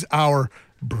use our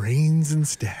brains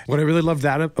instead. What I really love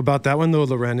about that one, though,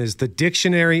 Loren, is the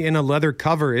dictionary in a leather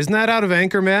cover. Isn't that out of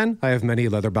Anchorman? I have many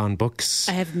leather-bound books.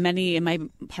 I have many, and my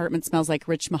apartment smells like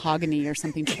rich mahogany or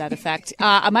something to that effect.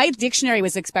 My dictionary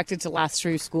was expected to last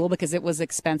through school because it was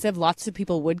expensive. Lots of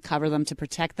people would cover them to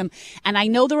protect them. And I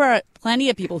know there are plenty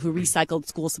of people who recycled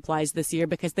school supplies this year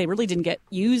because they really didn't get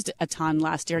used a ton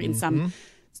last year in some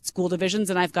school divisions.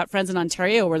 And I've got friends in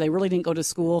Ontario where they really didn't go to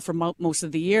school for most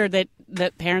of the year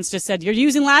that parents just said, you're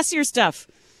using last year's stuff.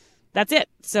 That's it.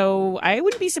 So I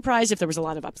wouldn't be surprised if there was a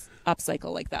lot of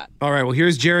upcycle like that. All right, well,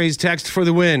 here's Jerry's text for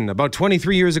the win. About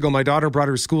 23 years ago, my daughter brought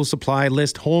her school supply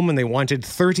list home and they wanted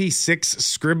 36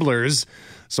 scribblers.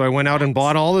 So I went out and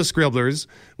bought all the scribblers.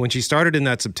 When she started in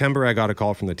that September, I got a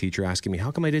call from the teacher asking me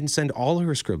how come I didn't send all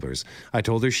her scribblers. I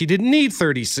told her she didn't need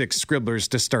 36 scribblers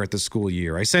to start the school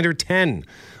year. I sent her 10.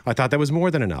 I thought that was more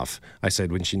than enough. I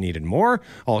said when she needed more,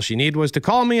 all she needed was to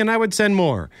call me and I would send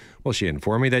more. Well, she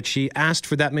informed me that she asked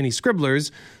for that many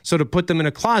scribblers, so to put them in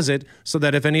a closet so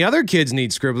that if any other kids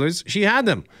need scribblers, she had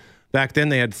them. Back then,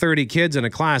 they had 30 kids in a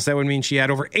class. That would mean she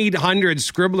had over 800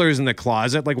 scribblers in the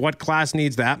closet. Like, what class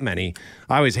needs that many?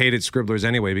 I always hated scribblers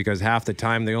anyway because half the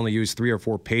time they only used 3 or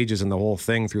 4 pages in the whole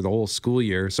thing through the whole school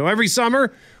year. So every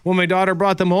summer, when my daughter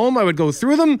brought them home, I would go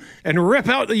through them and rip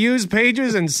out the used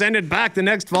pages and send it back the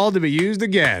next fall to be used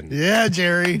again. Yeah,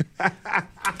 Jerry.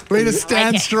 Way to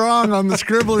stand strong on the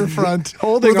scribbler front.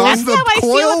 Holding on. That's how I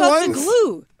feel about the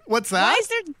glue. What's that?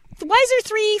 Why is there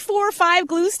 3, 4, 5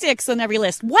 glue sticks on every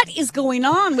list? What is going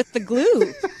on with the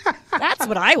glue? That's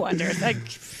what I wonder. Like,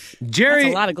 Jerry,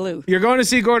 that's a lot of glue. You're going to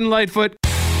see Gordon Lightfoot.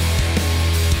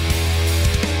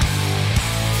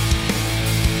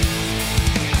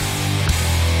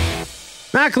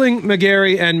 Mackling,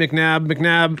 McGarry, and McNabb.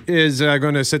 McNabb is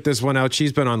going to sit this one out.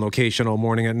 She's been on location all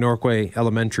morning at Norquay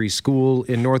Elementary School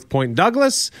in North Point,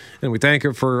 Douglas. And we thank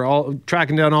her for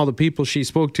tracking down all the people she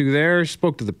spoke to there. She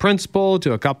spoke to the principal,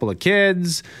 to a couple of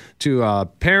kids, to a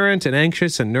parent, an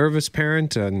anxious and nervous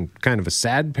parent, and kind of a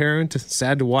sad parent.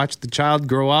 Sad to watch the child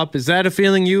grow up. Is that a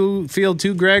feeling you feel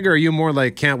too, Greg? Or are you more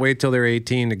like, can't wait till they're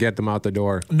 18 to get them out the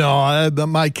door? No,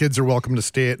 my kids are welcome to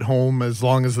stay at home as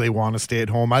long as they want to stay at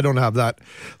home. I don't have that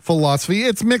philosophy.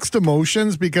 It's mixed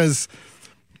emotions because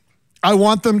I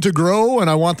want them to grow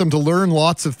and I want them to learn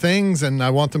lots of things and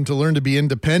I want them to learn to be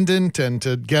independent and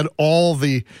to get all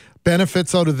the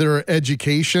benefits out of their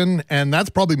education. And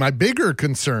that's probably my bigger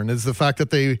concern is the fact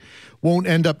that they won't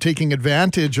end up taking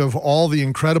advantage of all the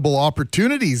incredible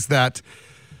opportunities that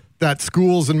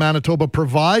schools in Manitoba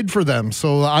provide for them.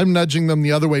 So I'm nudging them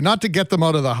the other way, not to get them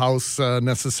out of the house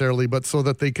necessarily, but so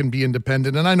that they can be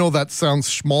independent. And I know that sounds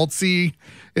schmaltzy,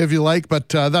 if you like, but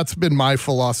that's been my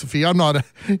philosophy. I'm not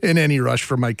in any rush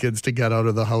for my kids to get out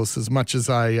of the house as much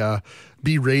as I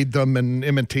berate them and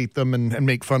imitate them and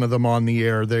make fun of them on the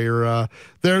air.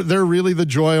 They're really the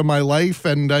joy of my life,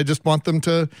 and I just want them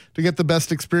to get the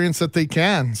best experience that they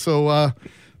can. So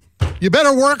you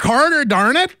better work harder,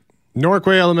 darn it.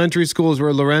 Norquay Elementary School is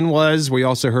where Loren was. We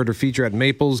also heard her feature at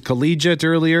Maples Collegiate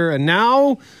earlier. And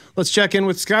now let's check in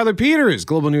with Skylar Peters,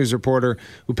 Global News reporter,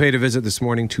 who paid a visit this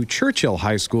morning to Churchill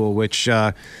High School, which,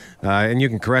 and you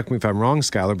can correct me if I'm wrong,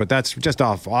 Skylar, but that's just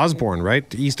off Osborne,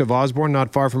 right? East of Osborne,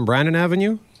 not far from Brandon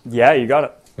Avenue? Yeah, you got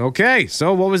it. Okay,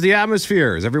 so what was the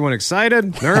atmosphere? Is everyone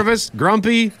excited, nervous,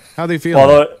 grumpy? How they feeling?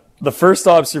 Well, the first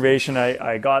observation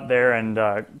I got there,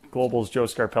 and Global's Joe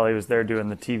Scarpelli was there doing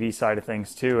the TV side of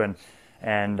things too,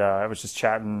 and I was just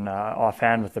chatting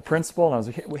offhand with the principal, and I was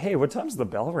like, hey, what time's the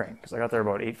bell ring? Because I got there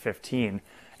about 8:15,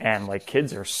 and like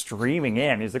kids are streaming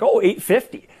in. He's like,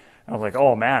 8:50. I was like,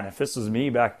 oh man, if this was me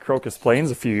back at Crocus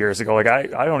Plains a few years ago, like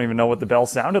I don't even know what the bell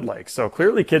sounded like. So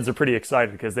clearly kids are pretty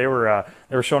excited because they were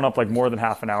showing up like more than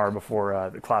half an hour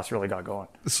before the class really got going.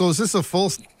 So is this a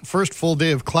first full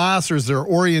day of class, or is there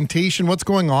orientation? What's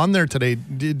going on there today?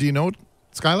 Do you know,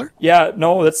 Skylar? Yeah,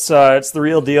 no, it's the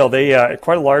real deal. They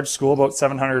quite a large school, about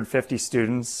 750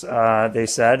 students, they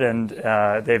said, and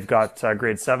they've got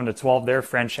grades 7 to 12 there,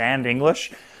 French and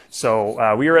English.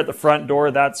 So we were at the front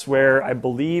door. That's where I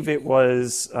believe it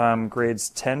was grades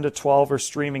 10 to 12 are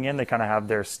streaming in. They kind of have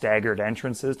their staggered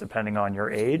entrances depending on your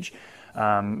age.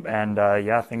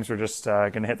 Things were just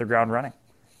going to hit the ground running.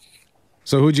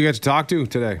 So who'd you get to talk to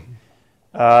today?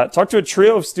 Talked to a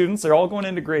trio of students. They're all going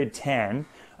into grade 10.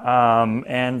 They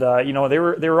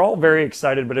were all very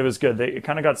excited, but it was good. They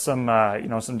kind of got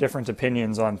some different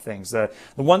opinions on things. The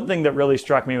one thing that really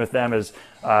struck me with them is,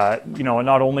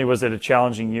 not only was it a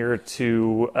challenging year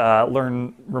to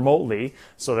learn remotely,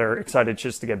 so they're excited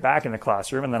just to get back in the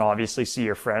classroom and then obviously see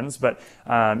your friends, but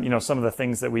some of the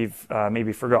things that we've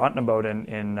maybe forgotten about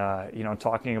in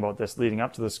talking about this leading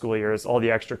up to the school year is all the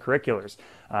extracurriculars.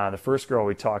 The first girl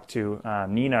we talked to,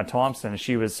 Nina Thompson,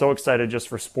 she was so excited just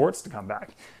for sports to come back.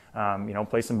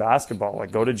 Play some basketball,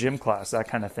 like go to gym class, that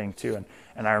kind of thing too.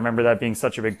 And I remember that being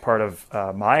such a big part of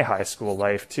my high school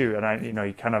life too. And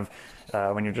you kind of,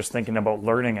 when you're just thinking about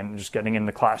learning and just getting in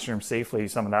the classroom safely,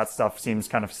 some of that stuff seems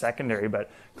kind of secondary,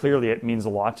 but clearly it means a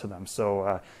lot to them.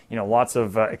 So, lots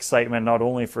of excitement, not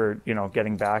only for,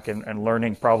 getting back and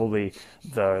learning probably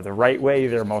the right way,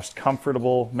 their most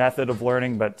comfortable method of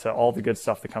learning, but all the good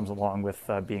stuff that comes along with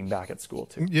being back at school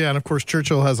too. Yeah, and of course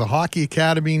Churchill has a hockey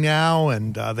academy now,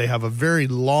 and they have a very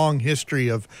long history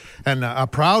and a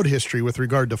proud history with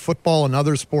regard to football and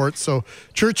other sports. So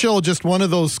Churchill, just one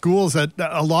of those schools that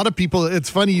a lot of people,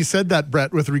 it's funny you said that,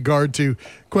 Brett, with regard to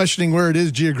questioning where it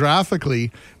is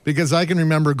geographically, because I can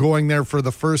remember going there for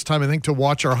the first time, I think, to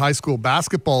watch our high school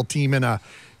basketball team in a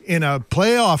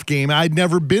playoff game. I'd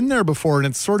never been there before, and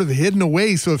it's sort of hidden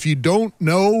away. So if you don't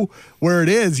know where it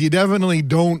is, you definitely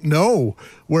don't know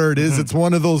where it is. Mm-hmm. It's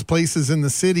one of those places in the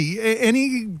city.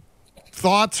 Any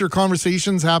thoughts or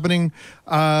conversations happening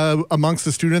amongst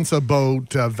the students about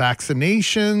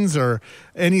vaccinations or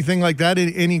anything like that?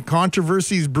 Any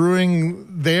controversies brewing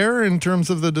there in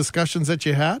terms of the discussions that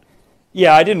you had?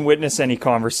 Yeah, I didn't witness any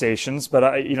conversations, but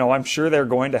I'm sure they're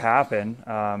going to happen.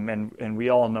 And we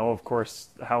all know, of course,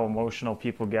 how emotional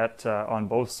people get on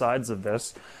both sides of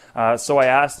this. So I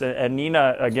asked, and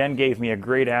Nina again gave me a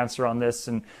great answer on this,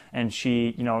 and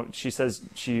she says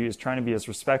she is trying to be as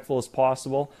respectful as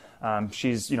possible.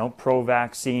 She's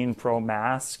pro-vaccine,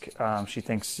 pro-mask. She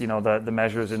thinks the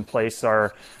measures in place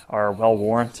are well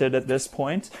warranted at this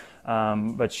point.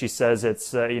 But she says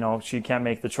it's she can't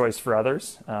make the choice for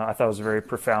others. I thought it was a very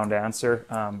profound answer.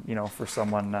 For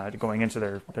someone going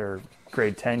into their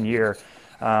grade 10 year.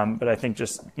 But I think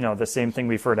just, the same thing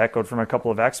we've heard echoed from a couple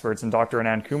of experts, and Dr.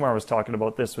 Anand Kumar was talking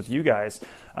about this with you guys,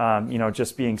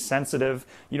 just being sensitive.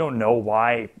 You don't know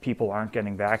why people aren't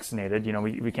getting vaccinated.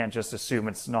 We can't just assume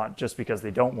it's not just because they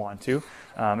don't want to.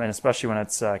 And especially when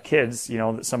it's kids,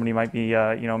 that somebody might be,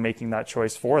 making that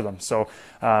choice for them. So,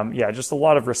 just a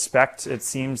lot of respect, it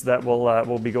seems, that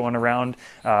will be going around.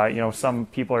 Some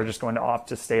people are just going to opt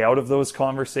to stay out of those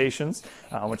conversations,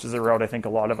 which is a route I think a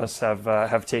lot of us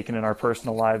have taken in our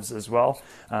personal lives as well.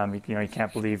 You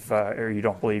can't believe, or you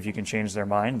don't believe you can change their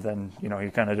mind, then, you're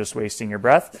kind of just wasting your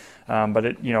breath. But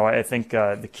I think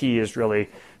the key is really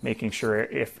making sure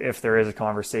if there is a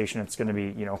conversation, it's going to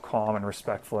be, calm and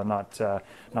respectful, and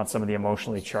not some of the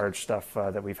emotionally charged stuff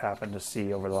that we've happened to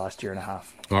see over the last year and a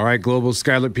half. All right, Global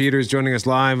Skylar Peters joining us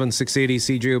live on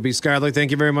 680 CJOB. Skylar,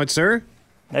 thank you very much, sir.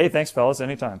 Hey, thanks, fellas.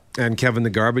 Anytime. And Kevin, the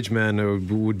garbage man,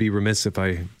 would be remiss if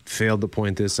I failed to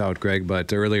point this out, Greg.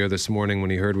 But earlier this morning, when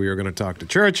he heard we were going to talk to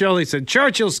Churchill, he said,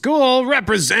 "Churchill School,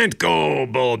 represent, go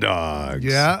Bulldogs."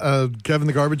 Yeah, Kevin,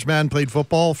 the garbage man, played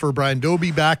football for Brian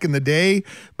Dobie back in the day,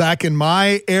 back in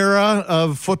my era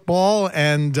of football.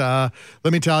 And let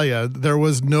me tell you, there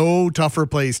was no tougher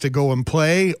place to go and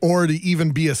play or to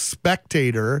even be a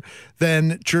spectator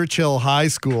than Churchill High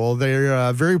School.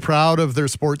 They're very proud of their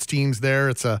sports teams there.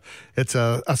 It's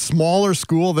a smaller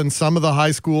school than some of the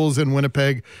high schools in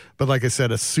Winnipeg, but like I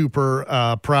said, a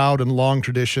super proud and long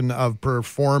tradition of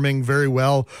performing very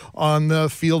well on the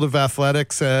field of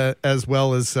athletics as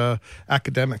well as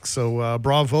academics. So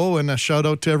bravo, and a shout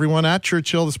out to everyone at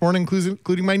Churchill this morning,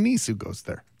 including my niece who goes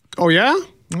there. Oh yeah?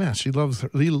 Yeah, she loves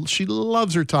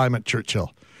her time at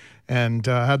Churchill. And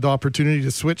had the opportunity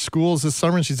to switch schools this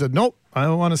summer. And she said, nope, I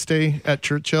don't want to stay at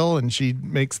Churchill. And she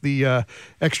makes the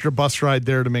extra bus ride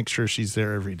there to make sure she's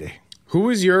there every day. Who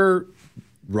is your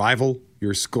rival,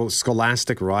 your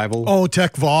scholastic rival? Oh,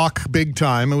 Tech Vok, big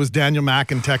time. It was Daniel Mack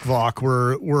and Tech Vok.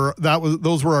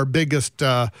 Those were our biggest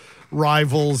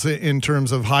rivals in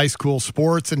terms of high school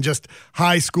sports and just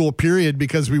high school period,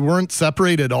 because we weren't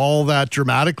separated all that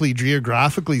dramatically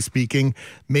geographically speaking.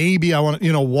 Maybe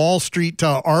Wall Street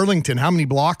to Arlington, how many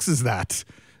blocks is that?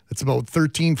 It's about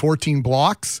 13, 14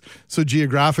 blocks. So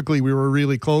geographically, we were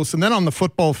really close. And then on the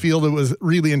football field, it was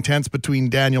really intense between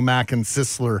Daniel Mack and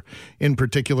Sisler in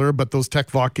particular. But those Tech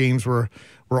Vok games were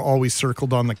always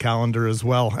circled on the calendar as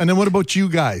well. And then what about you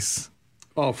guys?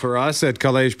 Oh, for us at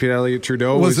Collège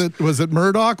Pierre-Elliott-Trudeau. Was it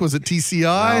Murdoch? Was it TCI?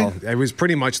 Well, it was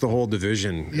pretty much the whole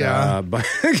division. Yeah. But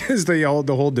because the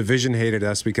whole division hated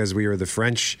us because we were the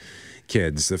French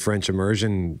kids, the French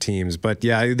immersion teams. But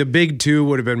yeah, the big two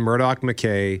would have been Murdoch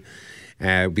McKay.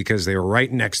 Because they were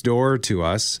right next door to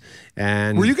us.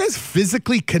 And were you guys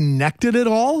physically connected at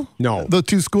all? No. The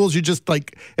two schools, you just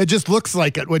like, it just looks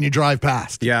like it when you drive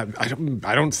past. Yeah,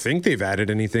 I don't think they've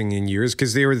added anything in years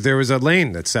because there was a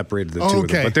lane that separated the two of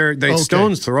them. But they're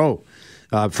stone's throw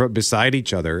beside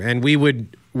each other. And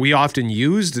we often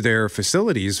used their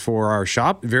facilities for our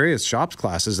various shops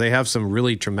classes. They have some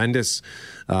really tremendous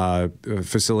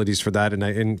facilities for that. And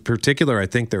in particular, I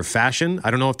think their fashion.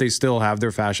 I don't know if they still have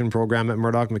their fashion program at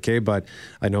Murdoch McKay, but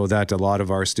I know that a lot of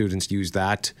our students use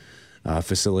that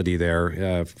facility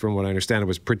there. From what I understand, it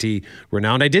was pretty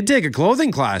renowned. I did take a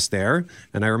clothing class there,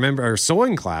 and I remember our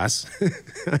sewing class.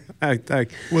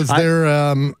 Did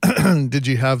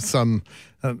you have some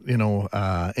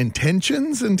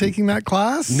intentions in taking that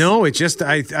class? No, it's just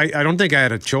I don't think I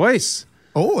had a choice.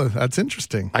 Oh, that's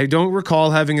interesting. I don't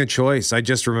recall having a choice. I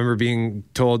just remember being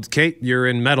told, Kate, you're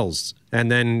in metals,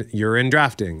 and then you're in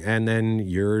drafting, and then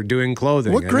you're doing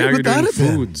clothing. What grade would that have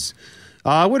foods.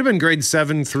 It would have been grade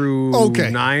 7 through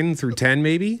 9 through 10,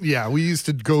 maybe. Yeah, we used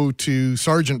to go to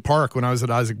Sargent Park when I was at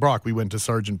Isaac Brock. We went to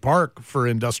Sargent Park for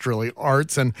industrial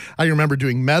arts, and I remember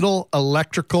doing metal,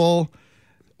 electrical,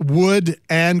 wood,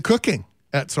 and cooking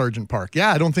at Sargent Park.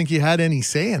 Yeah, I don't think you had any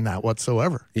say in that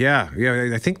whatsoever. Yeah.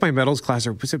 I think my metals class,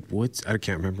 or was it woods? I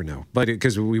can't remember now. But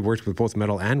because we worked with both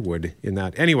metal and wood in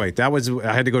that. Anyway,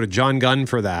 I had to go to John Gunn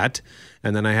for that,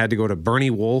 and then I had to go to Bernie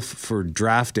Wolf for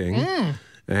drafting,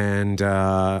 and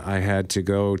I had to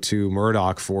go to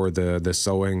Murdoch for the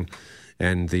sewing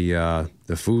and the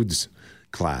foods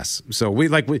class. So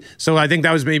so I think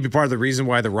that was maybe part of the reason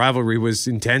why the rivalry was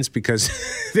intense, because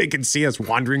they could see us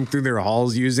wandering through their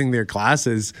halls using their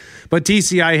classes. But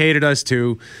TCI hated us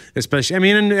too, especially.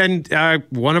 And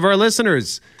one of our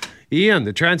listeners, Ian,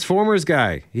 the Transformers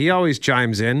guy, he always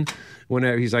chimes in when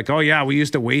he's like, "Oh yeah, we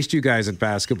used to waste you guys at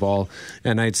basketball,"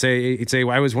 and he'd say,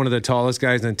 "I was one of the tallest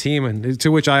guys on the team," and to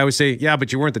which I always say, "Yeah,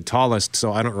 but you weren't the tallest,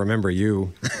 so I don't remember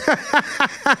you."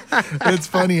 It's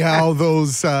funny how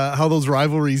those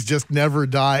rivalries just never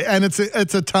die, and it's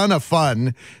a ton of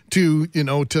fun to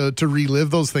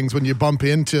relive those things when you bump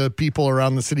into people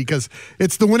around the city, because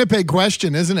it's the Winnipeg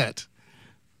question, isn't it?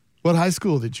 What high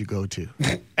school did you go to?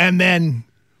 And then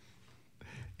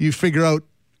you figure out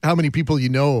how many people you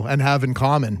know and have in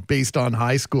common based on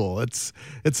high school. It's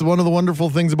one of the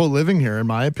wonderful things about living here, in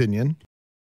my opinion.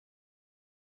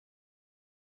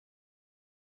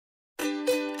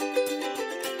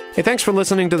 Hey, thanks for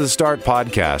listening to the Start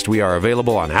Podcast. We are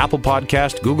available on Apple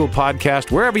Podcast, Google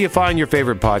Podcast, wherever you find your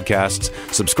favorite podcasts.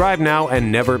 Subscribe now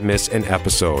and never miss an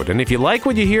episode. And if you like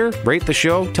what you hear, rate the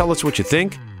show, tell us what you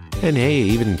think. And hey,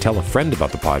 even tell a friend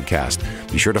about the podcast.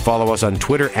 Be sure to follow us on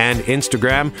Twitter and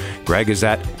Instagram. Greg is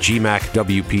at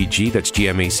GMACWPG. That's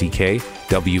GMACK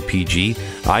WPG.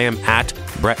 I am at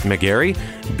Brett McGarry,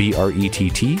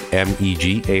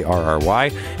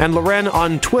 BRETTMEGARRY. And Loren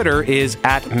on Twitter is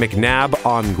at McNabb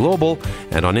on Global,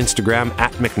 and on Instagram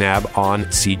at McNabb on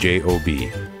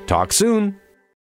CJOB. Talk soon.